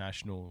in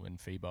international and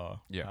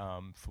FIBA,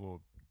 Yeah.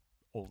 for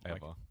all like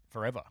Ever.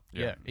 forever.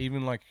 Yeah. Yeah,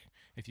 even like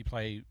if you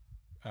play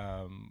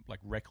like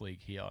rec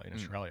league here in Mm.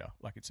 Australia,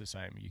 like it's the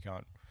same. You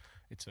can't.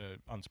 It's a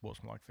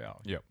unsportsmanlike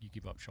foul. Yep. You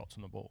give up shots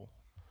on the ball.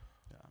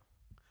 Yeah.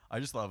 I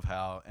just love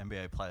how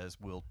NBA players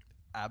will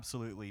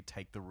absolutely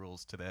take the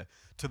rules to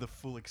the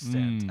full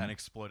extent and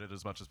exploit it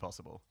as much as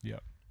possible. Yeah.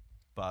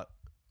 But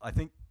I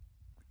think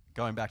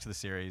going back to the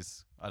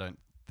series, I don't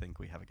think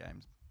we have a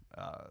game.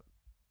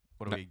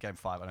 What are No. we? Game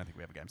 5? I don't think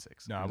we have a game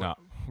 6. No, No,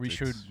 we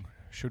it's-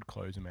 should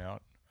close them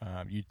out.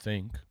 You'd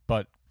think,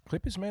 but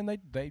Clippers, man,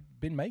 they've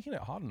been making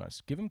it hard on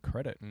us. Give them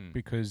credit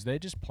because they're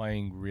just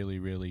playing really,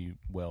 really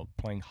well,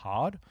 playing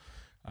hard.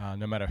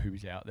 No matter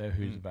who's out there,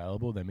 who's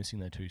available, they're missing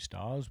their 2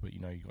 stars, but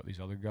you've got these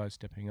other guys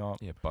stepping up.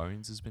 Yeah,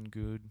 Bones has been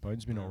good.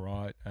 Bones been all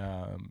right.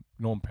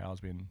 Norm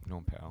Powell's been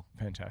Norm Powell.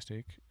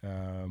 fantastic.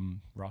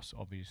 Russ,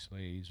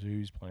 obviously.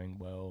 Zoo's playing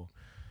well.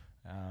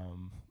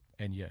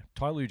 And yeah,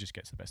 Ty Lue just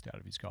gets the best out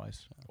of his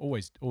guys.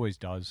 Always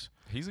does.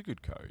 He's a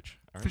good coach.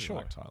 I For really sure.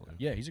 like Tyler.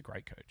 Yeah, he's a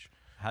great coach.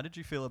 How did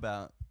you feel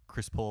about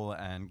Chris Paul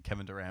and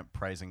Kevin Durant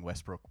praising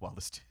Westbrook while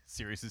the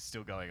series is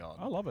still going on?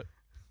 I love it.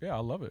 Yeah, I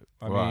love it.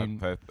 I Well,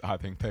 mean, I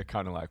think they're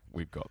kind of like,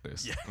 we've got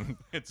this. Yeah,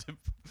 it's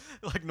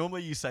like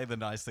normally you say the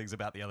nice things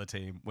about the other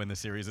team when the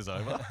series is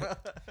over,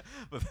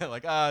 but they're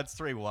like, it's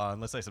 3-1.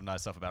 Let's say some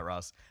nice stuff about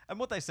Russ. And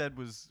what they said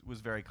was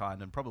very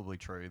kind and probably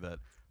true that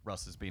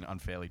Russ has been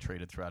unfairly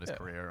treated throughout his Yeah.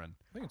 career. And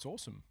I think it's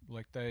awesome.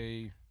 Like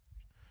they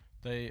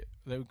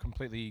were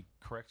completely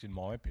correct in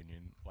my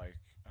opinion. Like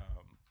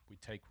we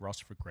take Russ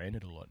for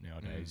granted a lot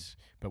nowadays,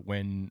 but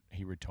when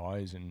he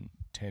retires in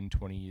 10,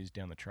 20 years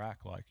down the track,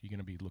 like you're going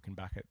to be looking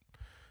back at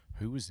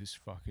who was this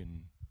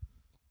fucking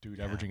dude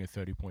averaging a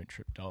 30-point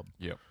trip dub.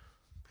 Yep.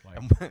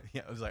 Like,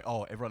 yeah, it was like,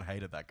 everyone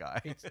hated that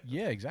guy.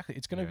 yeah, exactly.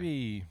 It's going to Yeah.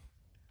 be,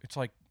 it's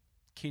like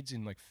kids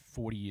in like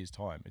 40 years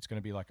time. It's going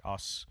to be like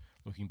us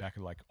looking back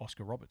at like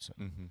Oscar Robertson.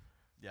 Mm-hmm.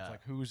 Yeah, It's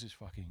like, who is this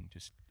fucking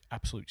just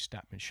absolute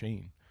stat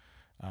machine?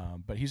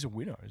 But he's a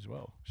winner as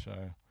well.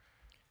 So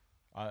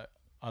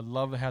I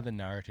love how the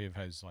narrative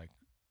has like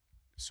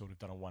sort of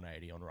done a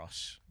 180 on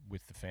Russ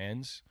with the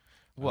fans.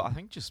 Well, I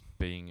think just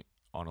being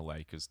on a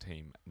Lakers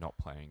team, not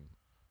playing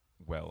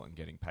well and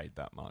getting paid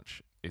that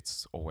much,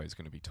 it's always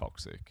going to be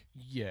toxic.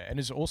 Yeah, and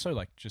it's also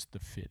like just the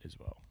fit as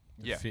well.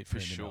 The Yeah, fit for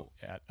him sure.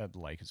 At the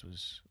Lakers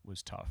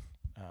was tough.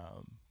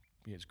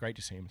 Yeah, it's great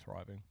to see him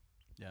thriving.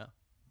 Yeah.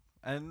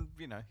 And,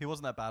 he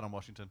wasn't that bad on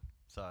Washington.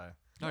 So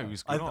No, he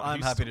was I, good. I'm He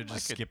was happy to still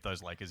just like skip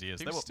those Lakers years.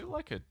 He They was were- still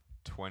like a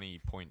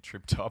 20-point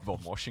trip top on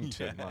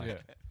Washington. Yeah.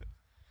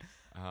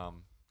 Yeah.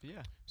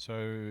 Yeah.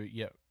 So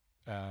yeah,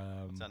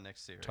 What's our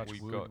next series? touch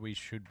We've wood, got- we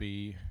should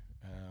be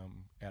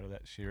out of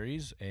that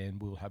series,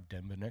 and we'll have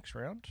Denver next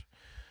round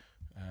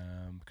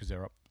because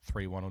they're up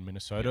 3-1 on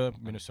Minnesota.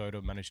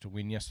 Minnesota managed to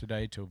win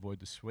yesterday to avoid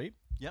the sweep.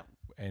 Yep.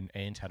 And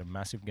Ant had a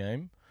massive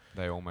game.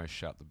 They almost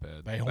shut the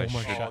bed. They almost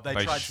should- shut- They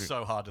they tried should-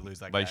 so hard to lose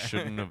that They game.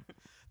 shouldn't have.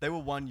 They were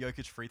one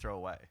Jokic free throw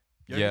away.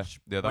 Yeah, Jokic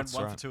yeah, went that's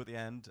 1 right. for 2 at the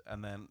end,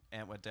 and then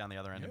Ant went down the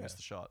other end and Yeah. missed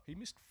the shot. He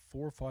missed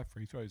 4 or 5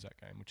 free throws that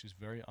game, which is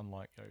very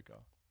unlike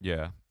Yoga.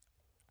 Yeah.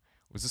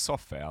 It was a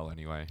soft foul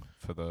anyway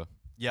for the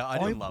Yeah, I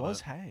didn't love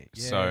it. Hey.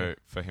 so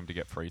for him to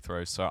get free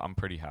throws. So I'm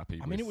pretty happy.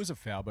 I mean, it was a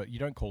foul, but you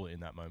don't call it in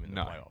that moment in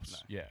No, the playoffs. no.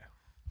 Yeah.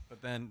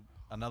 But then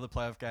another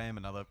playoff game,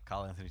 another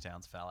Karl Anthony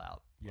Towns fell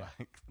out. Yeah.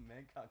 Like, the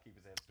man can't keep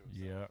his hands to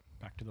himself. Yeah.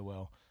 Back to the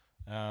well.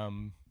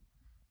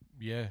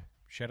 Yeah.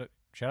 Shout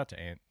out to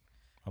Ant.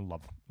 I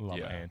love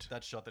Yeah. Ant.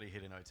 That shot that he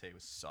hit in OT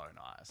was so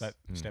nice. That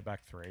step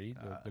back three,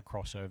 Uh, the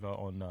crossover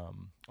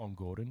on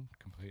Gordon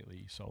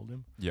completely sold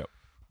him. Yep.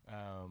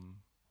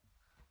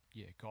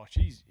 Yeah, gosh,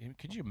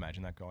 could you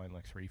imagine that guy in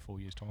like 3-4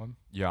 years time?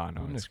 Yeah, I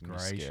know. Goodness It's gonna be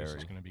gracious, scary.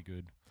 it's gonna be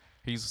good.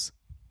 He's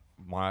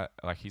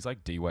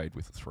like D Wade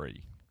with a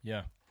 3,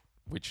 Yeah,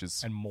 which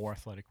is and more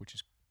athletic, which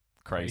is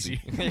crazy.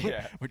 crazy.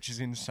 Yeah. Which is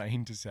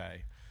insane to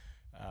say.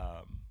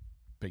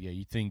 But yeah,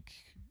 you think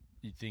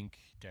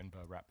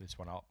Denver wrap this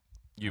one up?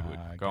 You would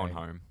going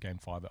home. Game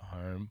 5 at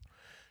home.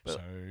 But-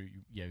 So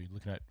yeah, you're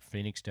looking at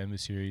Phoenix Denver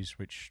series,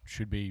 which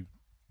should be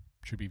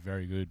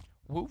very good.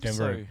 Wolves,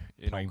 Denver though,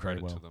 in all playing very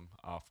credit well. to them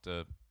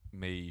after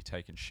me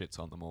taking shits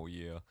on them all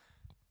year.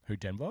 Who,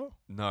 Denver?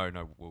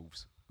 No,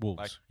 Wolves. Wolves.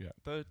 Like- Yeah,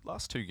 The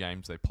last 2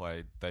 games they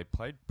played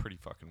pretty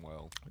fucking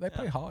well. they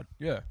play hard.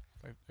 Yeah,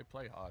 they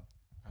play hard.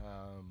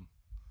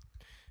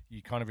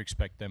 You kind of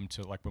expect them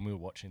to, like when we were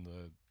watching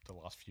the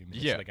last few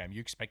minutes Yeah. of the game,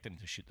 you expect them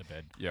to shit the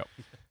bed, Yep.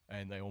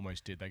 and they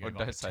almost did. They What gave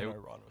did up I a say? 10-0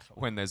 run or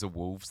something. When there's a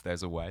Wolves,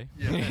 there's a way.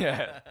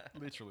 Yeah,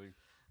 literally.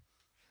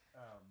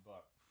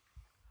 But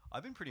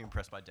I've been pretty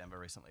impressed by Denver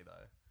recently,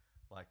 though.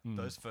 Like,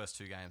 those first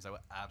 2 games, they were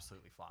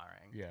absolutely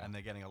firing. Yeah. And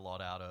they're getting a lot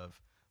out of,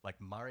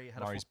 like, Murray's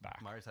back.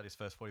 Murray's had his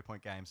first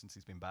 40-point game since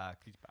he's been back.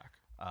 he's back.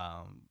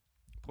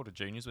 Porter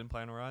Jr.'s been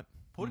playing all right.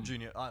 Porter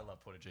Jr., I love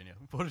Porter Jr.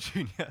 Porter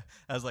Jr.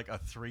 has, like, a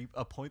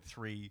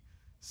 0.3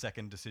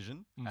 second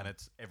decision, and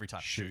it's every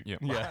time shoot. Yep.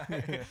 Yeah.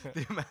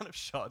 The amount of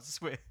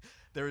shots where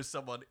there is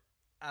someone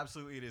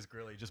absolutely in his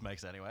grill, he just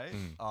makes it anyway.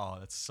 Oh,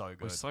 that's so It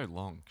good. was so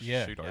long. to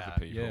Yeah. Shoot Yeah, over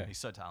people. yeah. He's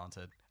so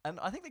talented. And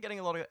I think they're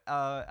getting a lot of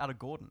out of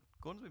Gordon.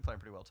 Gordon's been playing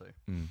pretty well too.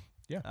 Mm.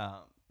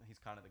 Yeah. He's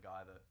kind of the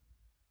guy that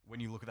when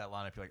you look at that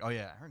lineup, you're like, oh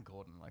yeah, Aaron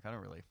Gordon. Like, I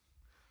don't really...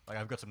 Like,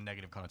 I've got some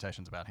negative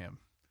connotations about him.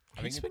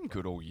 He's been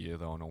good all year,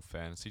 though, in all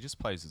fairness. He just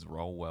plays his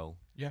role well.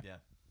 Yeah, Yeah.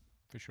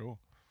 for sure.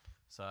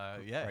 So,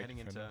 yeah, Great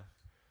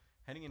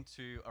heading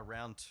into a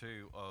round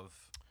 2 of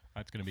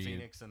That's going to be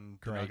Phoenix and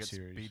the great Nuggets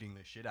series. beating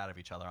the shit out of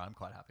each other. I'm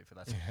quite happy for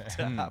that Yeah.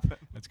 to happen.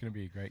 that's going to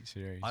be a great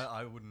series.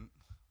 I wouldn't...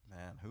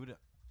 Man, who would...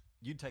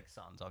 You'd take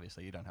Suns,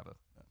 obviously. You don't have a...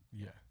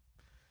 yeah.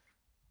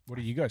 What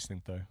do you guys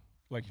think though?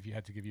 Like, if you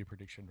had to give your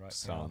prediction right now,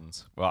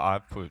 Suns. Well, I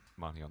put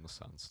money on the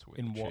Suns to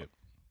win in the what? chip.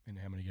 In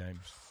how many games?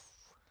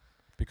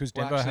 Because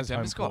Well, Denver actually, has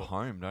Denver's home got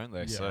court. home, don't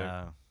they? Yeah.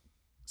 So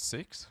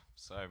 6.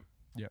 So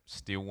Yep.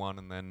 steal one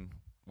and then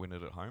win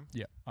it at home.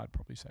 Yeah, I'd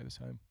probably say the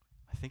same.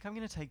 I think I'm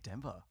going to take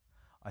Denver.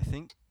 I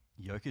think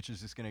Jokic is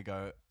just going to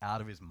go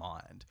out of his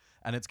mind.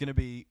 And it's going to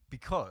be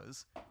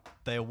because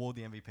they award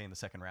the MVP in the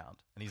second round.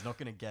 And he's not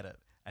going to get it.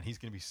 And he's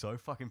going to be so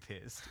fucking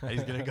pissed. And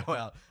he's going to go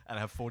out and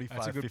have 45,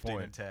 That's a good 15,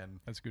 point. and 10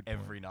 That's a good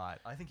every night.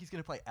 I think he's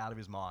going to play out of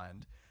his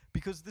mind.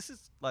 Because this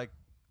is, like,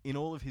 in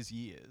all of his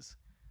years,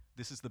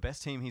 this is the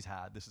best team he's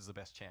had. This is the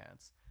best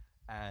chance.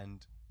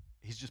 And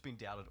he's just been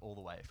doubted all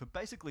the way for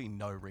basically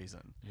no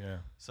reason. Yeah.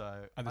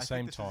 So At the I same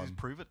think this is his time-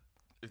 prove it.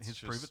 It's His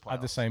just- prove it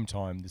At the playoffs. same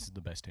time, this is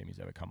the best team he's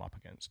ever come up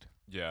against.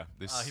 Yeah.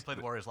 This. He played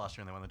the Warriors last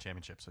year and they won the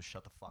championship, so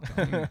shut the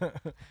fuck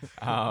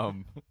up.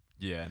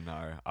 Yeah.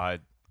 No. I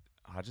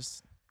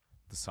just.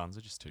 The Suns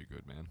are just too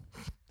good, man.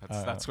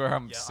 Uh, That's where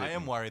I'm Yeah, sitting. I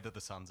am worried that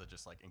the Suns are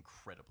just like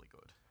incredibly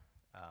good.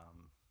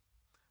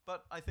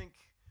 But I think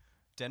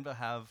Denver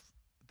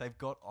they've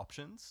got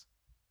options.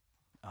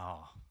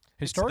 Oh, they've got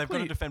Historically,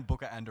 to defend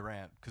Booker and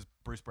Durant because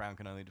Bruce Brown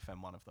can only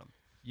defend one of them,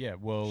 yeah.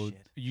 Well, Shit.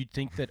 you'd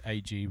think that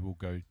AG will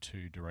go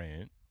to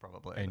Durant,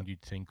 probably. and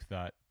you'd think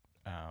that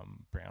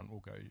Brown will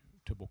go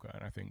to Booker,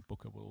 and I think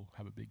Booker will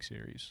have a big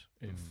series.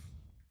 If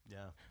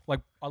yeah, like,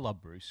 I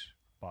love Bruce,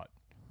 but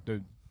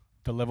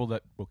the level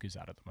that Book is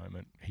at the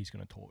moment, he's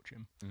going to torch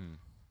him.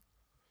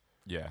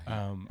 Yeah.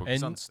 Um, Book's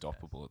and-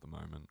 unstoppable at the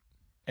moment.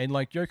 And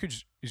like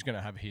Jokic is going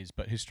to have his,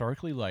 but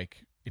historically,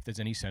 like if there's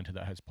any centre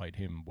that has played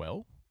him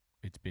well,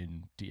 it's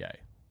been DA.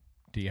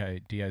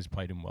 DA's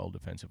played him well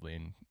defensively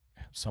and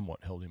somewhat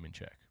held him in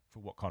check for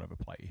what kind of a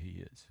player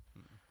he is.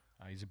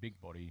 He's a big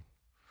body.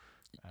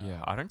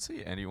 Yeah, I don't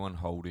see anyone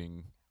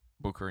holding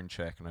Booker in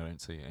check, and I don't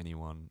see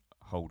anyone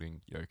holding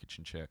Jokic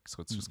in check.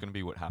 So it's just going to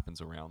be what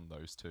happens around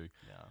those two.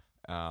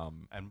 Yeah.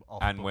 And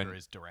off and Booker when-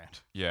 is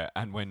Durant. Yeah,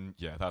 and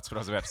that's what I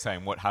was about to say.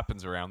 And what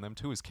happens around them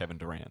too is Kevin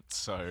Durant.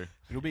 So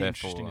It'll be Therefore,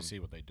 interesting to see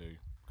what they do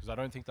because I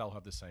don't think they'll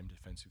have the same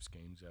defensive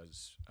schemes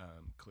as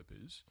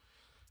Clippers.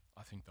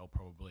 I think they'll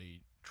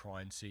probably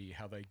try and see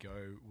how they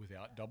go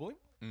without doubling.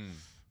 And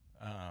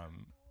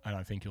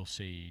I think you'll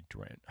see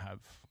Durant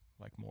have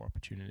like more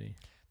opportunity.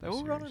 they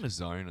will run in a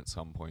zone at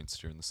some points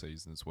during the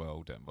season as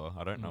well, Denver.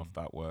 I don't know if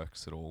that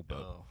works at all, but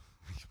Oh.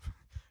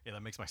 Yeah,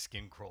 that makes my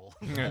skin crawl.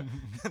 Yeah.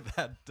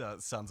 that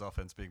Suns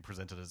offense being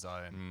presented as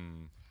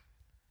zone.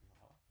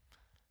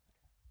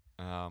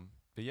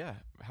 But yeah,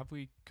 have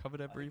we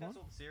covered I think everyone? that's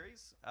all the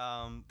series.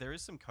 There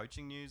is some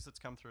coaching news that's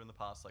come through in the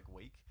past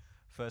week.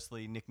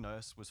 Firstly, Nick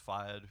Nurse was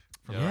fired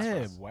from the Yeah,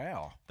 Raptors.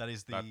 wow. That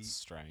is That's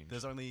strange.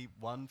 There's only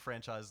one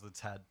franchise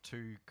that's had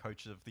 2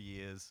 coaches of the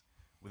years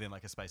within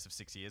a space of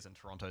 6 years, and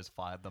Toronto's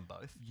fired them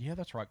both. Yeah,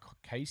 that's right.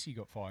 Casey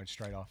got fired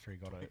straight after he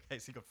got it.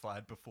 Casey got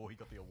fired before he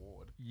got the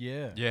award.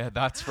 Yeah. Yeah,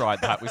 that's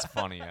right. That was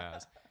funny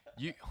as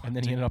you. And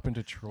then he ended up in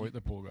Detroit,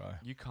 the poor guy.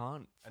 You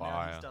can't And now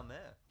fire. he's done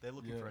there. They're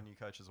looking for a new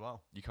coach as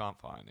well. You can't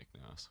fire Nick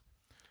Nurse.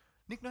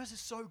 Nick Nurse is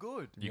so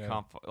good. You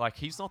Yeah. can't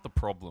he's not the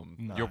problem.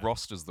 No. Your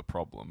roster's the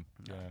problem.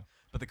 Yeah.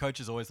 But the coach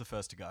is always the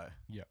first to go.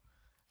 Yeah.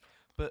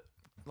 But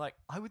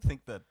I would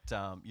think that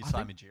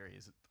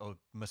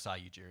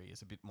Masai Ujiri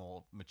is a bit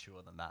more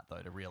mature than that,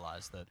 though, to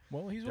realize that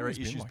Well, he's there are always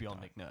been issues like beyond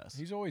that. Nick Nurse.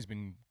 He's always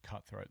been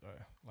cutthroat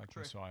though, like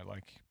True. Masai.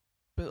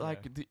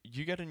 But Yeah.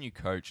 you get a new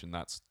coach, and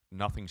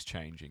nothing's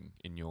changing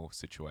in your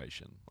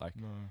situation.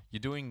 No. You're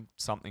doing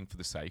something for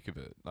the sake of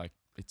it.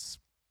 It's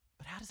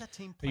But how does that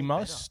team play He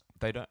must.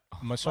 they don't.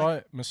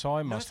 Masai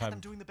Nurse must had have. them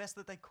doing the best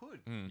that they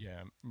could.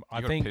 Yeah, You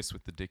I got think. piss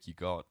with the dick you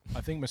got.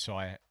 I think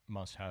Masai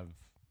must have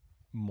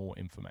more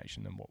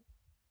information than what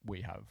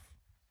we have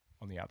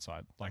on the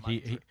outside. Like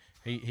might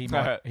be he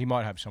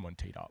might have someone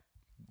teed up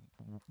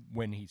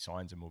when he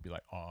signs him. We'll be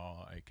like,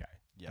 oh, okay,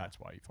 Yeah. that's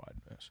why he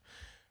fired Nurse.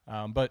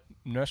 But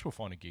Nurse will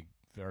find a gig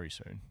very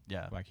soon.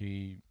 Yeah. Like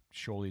he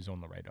surely is on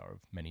the radar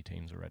of many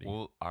teams already.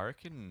 Well, I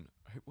reckon.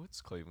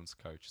 What's Cleveland's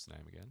coach's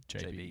name again?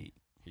 JB.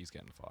 He's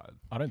getting fired.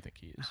 I don't think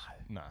he is.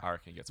 No, I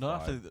reckon he gets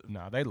Not fired. after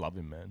no, they love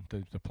him, man.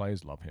 The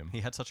players love him. he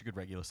had such a good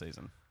regular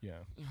season. Yeah,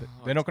 Oh,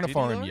 they're not going to did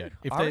fire he him though? yet.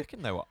 If I they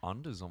reckon they were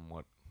unders on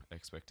what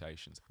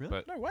expectations. Really?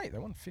 But no, wait, they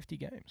won 50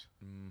 games.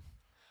 And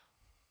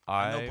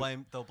I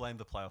they'll blame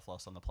the playoff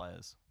loss on the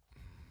players.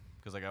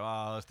 Because they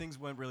go, things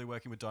weren't really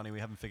working with Donny. We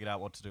haven't figured out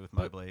what to do with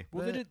Mobley.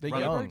 Well, they're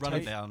run young.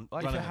 it down.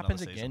 Like, run If it it another happens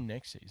season. again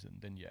next season,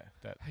 then yeah,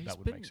 that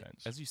would make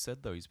sense. As you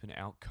said though, he's been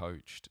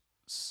outcoached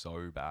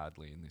so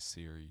badly in this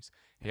series.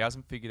 He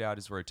hasn't figured out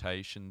his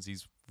rotations.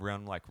 He's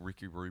run like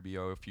Ricky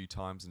Rubio a few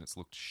times and it's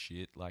looked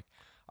shit. Like,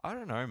 I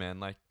don't know, man.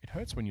 Like, It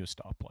hurts when your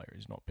star player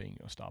is not being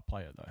your star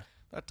player, though.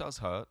 that does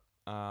hurt.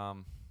 Yeah,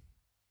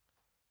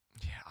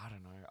 I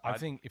don't know. I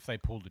think if they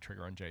pull the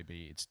trigger on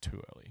JB, it's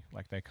too early.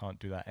 Like, they can't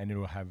do that, and it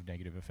will have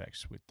negative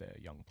effects with their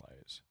young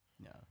players.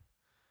 Yeah.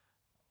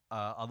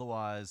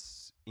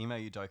 Otherwise, Ime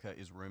Udoka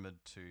is rumored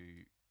to.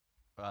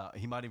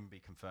 He might even be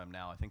confirmed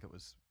now. I think it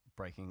was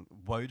breaking.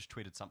 Woj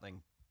tweeted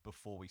something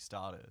before we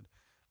started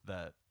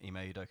that Ime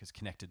Udoka is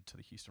connected to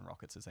the Houston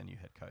Rockets as their new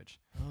head coach.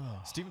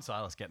 Steven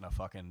Silas getting a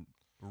fucking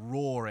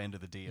raw end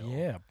of the deal.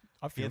 Yeah,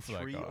 I He feel had for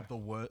that three guy. of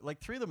the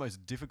three of the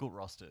most difficult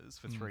rosters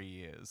for 3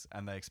 years,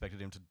 and they expected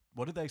him to.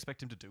 What did they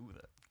expect him to do with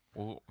it?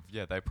 Well,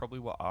 yeah, they probably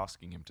were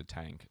asking him to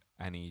tank,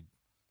 and they Did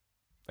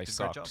a great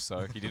sucked. job.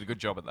 So he did a good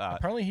job at that.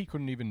 Apparently, he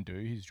couldn't even do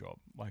his job.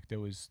 Like, there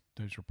was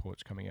those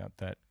reports coming out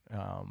that,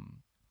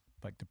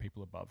 like, the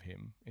people above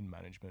him in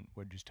management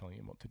were just telling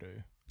him what to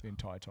do the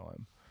entire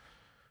time.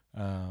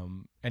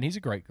 And he's a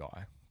great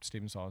guy.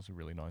 Steven Silas is a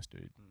really nice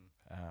dude.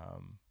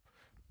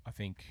 I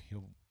think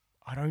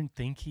I don't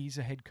think he's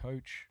a head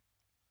coach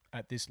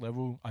at this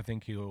level. I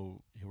think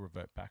he'll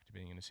revert back to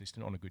being an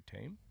assistant on a good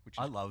team. Which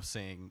I is, love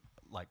seeing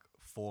like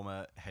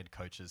former head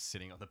coaches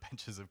sitting on the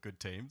benches of good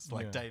teams,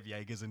 like Yeah. Dave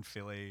Yeager's in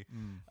Philly,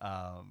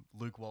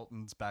 Luke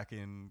Walton's back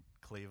in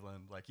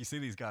Cleveland. Like you see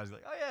these guys, you're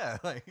like, oh yeah,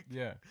 like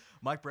yeah.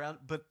 Mike Brown.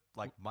 But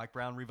like Mike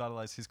Brown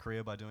revitalized his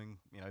career by doing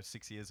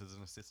 6 years as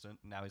an assistant.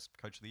 And now he's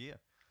coach of the year.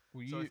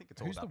 Well, So I think it's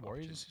all who's the about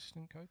Warriors opportunity.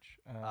 assistant coach?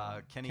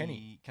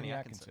 Kenny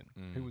Atkinson.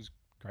 who was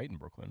great in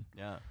Brooklyn.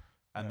 Yeah,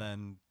 and Yeah.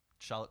 then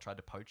Charlotte tried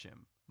to poach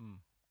him,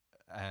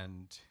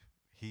 and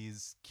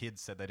his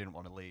kids said they didn't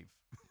want to leave,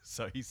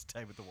 so he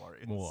stayed with the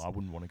Warriors. Well, I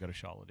wouldn't want to go to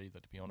Charlotte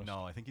either, to be honest.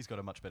 No, I think he's got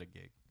a much better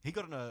gig. He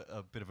got in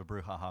a bit of a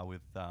brouhaha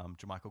with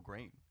Jermichael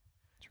Green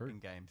True. in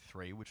Game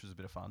 3, which was a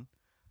bit of fun.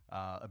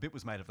 A bit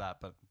was made of that,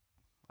 but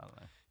I don't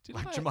know. Did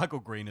Like I-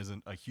 Jermichael Green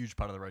isn't a huge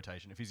part of the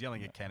rotation. If he's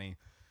yelling at Kenny,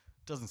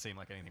 doesn't seem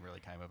like anything really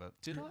came of it.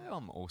 Did I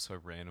also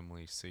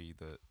randomly see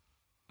that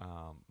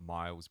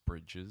Miles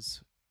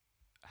Bridges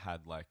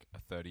had like a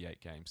 38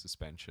 game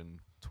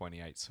suspension,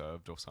 28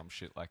 served, or some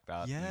shit like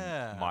that.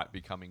 Yeah. and might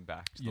be coming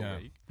back to the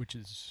league. which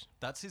is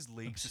That's his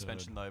league Absurd.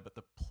 suspension though, but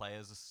the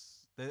players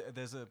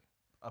there's a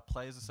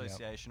players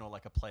association or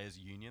like a players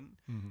union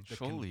that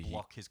Surely can he-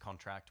 block his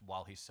contract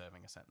while he's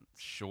serving a sentence.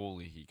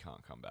 Surely he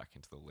can't come back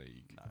into the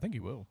league. I think he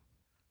will.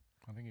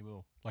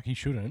 Like he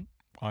shouldn't.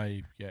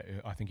 I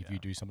think if you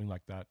do something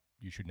like that,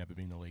 you should never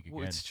be in the league again.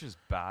 Well, it's just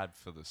bad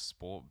for the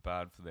sport,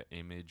 bad for the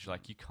image.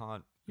 Like you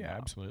can't. yeah,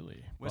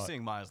 absolutely. We're But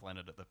seeing Myers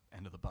Leonard at the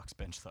end of the Bucks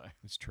bench though.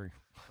 it's true.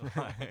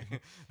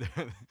 Like,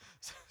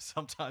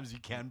 sometimes you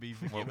can be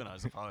forgiven, I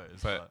suppose.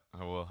 But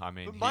well, I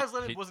mean, But Myers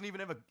Leonard wasn't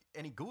even ever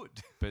any good.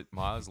 But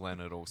Myers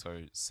Leonard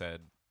also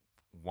said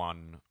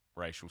one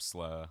racial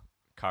slur.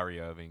 Kyrie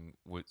Irving,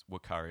 what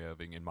Kyrie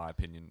Irving, in my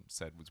opinion,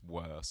 said was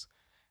worse,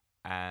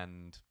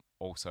 and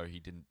also he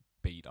didn't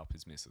beat up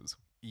his missus.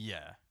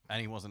 Yeah,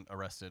 and he wasn't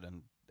arrested,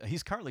 and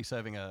he's currently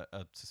serving a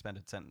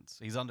suspended sentence.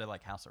 He's under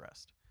like house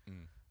arrest.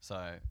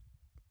 So,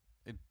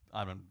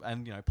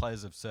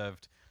 players have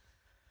served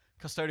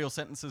custodial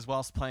sentences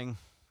whilst playing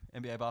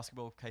NBA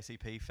basketball.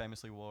 KCP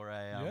famously wore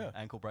a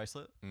ankle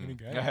bracelet In a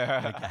game. in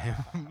a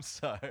game.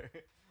 So,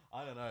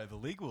 I don't know. The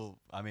league will.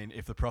 I mean,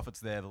 if the profit's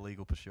there, the league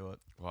will pursue it.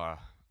 Wow,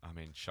 I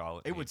mean,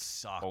 Charlotte. It would needs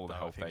suck all the though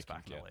help if he was they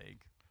back can in the get.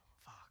 league.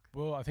 Fuck.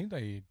 Well, I think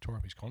they tore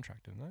up his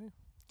contract, didn't they?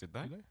 Did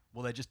they? Did they?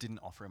 Well, they just didn't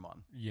offer him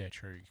one. Yeah,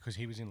 true. Because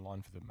he was in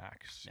line for the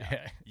max.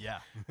 Yeah. Yeah.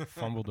 Yeah.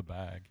 Fumbled the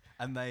bag.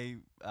 And they,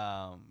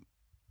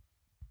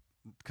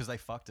 because they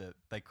fucked it,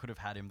 they could have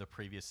had him the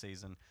previous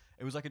season.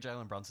 It was like a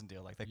Jalen Brunson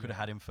deal. Like they could have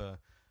had him for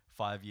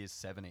 5 years,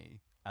 70,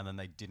 and then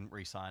they didn't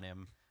re-sign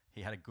him.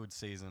 He had a good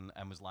season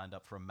and was lined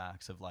up for a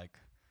max of like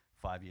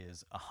 5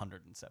 years,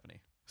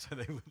 170. So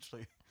they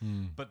literally,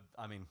 but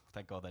I mean,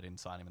 thank God they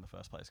didn't sign him in the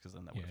first place because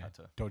then they would have had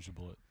to. Dodge the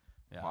bullet.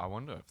 Yeah. Well, I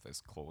wonder if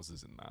there's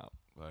clauses in that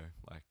though.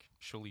 Like,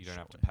 surely you don't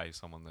have to Surely. pay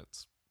someone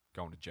that's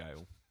going to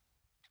jail.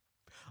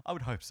 I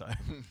would hope so.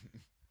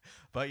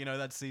 But you know,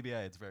 that's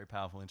CBA. It's a very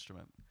powerful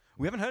instrument.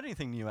 We haven't heard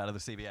anything new out of the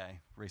CBA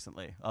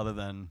recently, other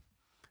than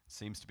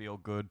seems to be all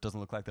good. Doesn't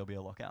look like there'll be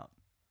a lockout,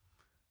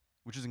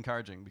 which is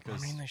encouraging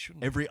because they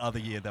shouldn't. every other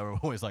year they were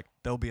always like,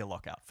 there'll be a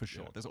lockout for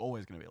sure. Yeah. There's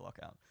always going to be a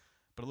lockout.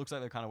 But it looks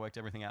like they've kind of worked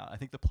everything out. I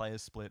think the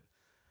players split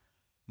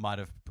might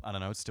have, I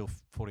don't know, it's still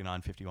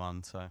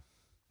 49-51. So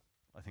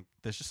I think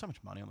there's just so much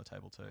money on the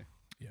table too.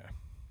 Yeah.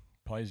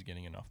 Players are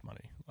getting enough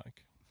money.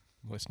 Like,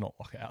 let's not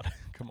lock out.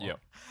 Come on. Yep.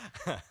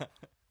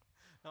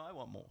 No, I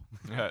want more.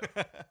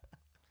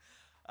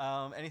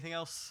 Anything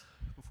else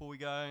before we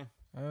go?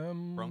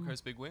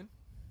 Broncos big win.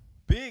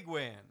 Big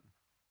win.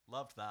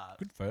 Loved that.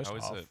 Good first That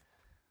was half. a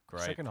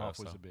great. Second half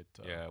first was a bit.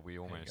 yeah, we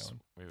going.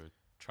 were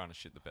trying to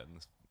shit the bed in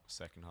the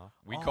second half.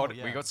 We Oh, got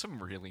yeah. we got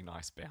some really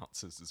nice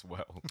bounces as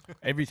well.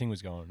 Everything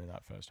was going in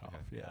that first half.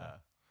 Yeah. Yeah.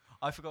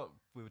 I forgot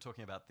we were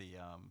talking about the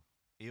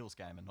Eels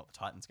game and not the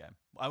Titans game.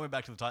 I went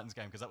back to the Titans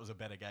game because that was a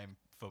better game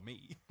for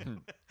me.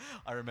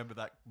 I remember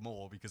that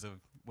more because of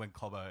when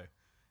Cobbo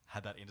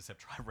had that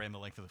intercept try, ran the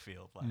length of the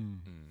field. Like,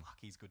 fuck,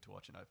 he's good to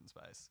watch in open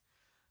space.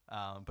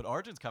 But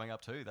Origin's coming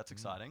up too. That's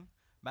exciting.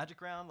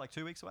 Magic round, like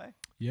 2 weeks away.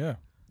 Yeah.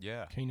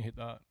 Yeah, Keen to hit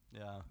that.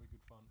 Yeah. Good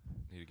fun.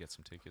 need to get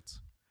some tickets.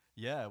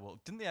 Yeah, well,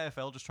 didn't the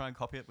AFL just try and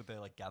copy it with their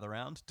like gather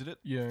round? Did it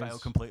Yeah, fail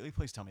it's- completely?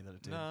 Please tell me that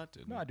it did. No, it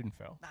didn't. No, I didn't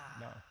fail.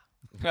 No.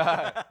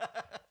 it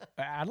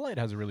Adelaide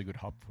has a really good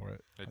hub for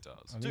it. does.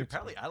 I think Dude, it's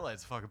apparently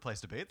Adelaide's a fucking place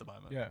to be at the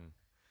moment. Yeah.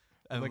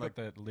 And they like,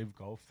 got the live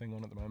golf thing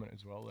on at the moment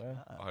as well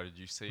there. Oh, did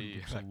you see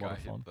It's a that lot guy of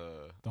fun. hit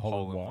The hole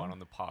hole in in one one? on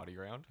the party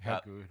round? How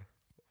That- good.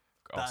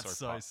 That's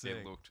so pumped. sick.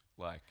 It looked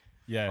like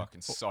Yeah.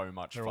 fucking so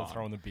much They're fun. all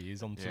throwing the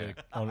beers onto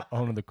Yeah.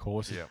 onto the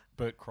course. Yeah.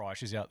 Bert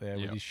Kreischer's is out there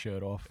with Yeah. his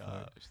shirt off.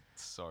 It's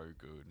so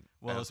good.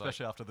 well, And it's like-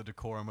 especially after the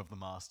decorum of the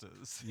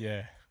Masters.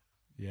 yeah.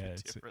 Yeah. Bit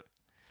It's, different.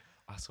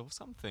 I saw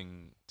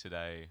something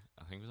today.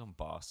 I think it was on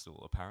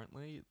Barstool.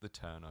 Apparently, the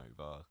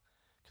turnover,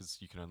 because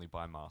you can only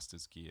buy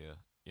Masters gear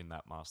in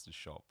that Masters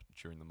shop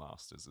during the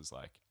Masters, is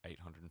like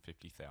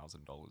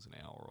 $850,000 an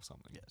hour or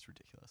something Yeah, it's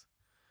ridiculous.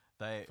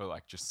 They for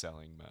like just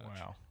selling merch.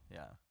 wow.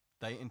 Yeah.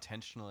 They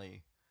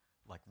intentionally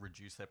like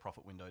reduce their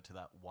profit window to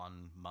that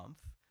 1 month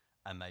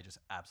and they just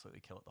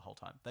absolutely kill it the whole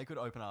time. They could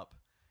open up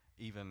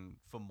even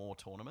for more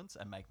tournaments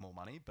and make more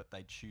money, but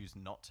they choose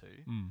not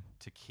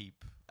to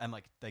keep and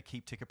like they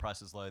keep ticket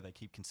prices low, they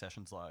keep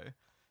concessions low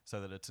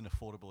so that it's an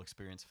affordable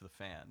experience for the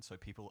fan. So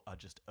people are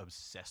just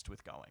obsessed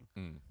with going.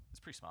 It's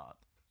pretty smart.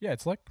 Yeah,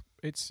 it's like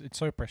it's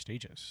so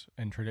prestigious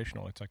and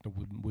traditional. It's like the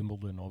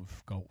Wimbledon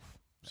of golf.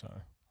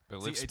 So But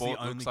It's live the sport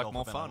only looks like golf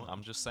more event I fun. want.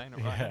 I'm just saying it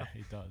right yeah, now.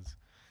 it does.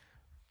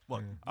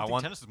 What? Yeah. You I think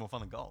want- tennis is more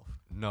fun than golf?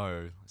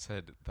 No, I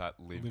said that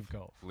live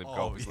golf. Live Oh,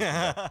 golf is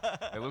yeah. looking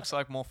better. It looks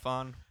like more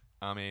fun.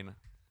 I mean,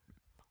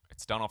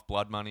 it's done off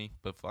blood money,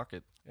 but fuck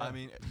it. I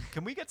mean,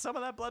 can we get some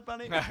of that blood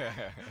money?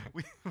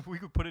 we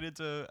could put it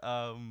into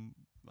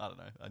I don't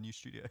know, a new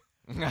studio.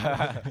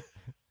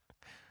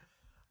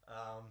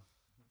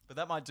 But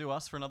that might do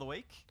us for another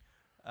week.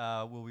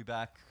 We'll be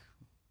back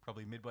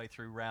probably midway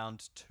through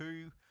round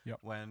 2 Yep.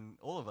 when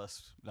all of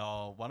us,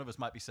 no, one of us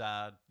might be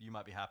sad, you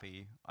might be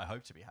happy. I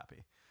hope to be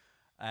happy.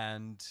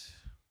 And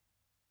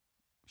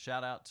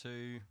shout out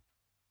to,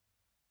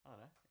 I don't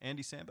know,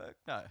 Andy Samberg?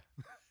 No.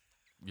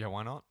 Yeah,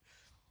 why not?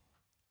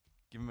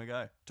 Give him a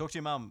go. Talk to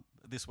your mum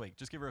this week.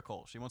 Just give her a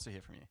call. She wants to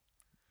hear from you.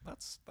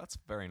 That's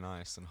very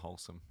nice and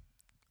wholesome.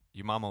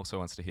 Your mum also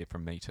wants to hear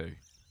from me too.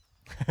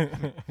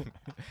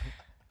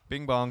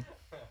 Bing bong.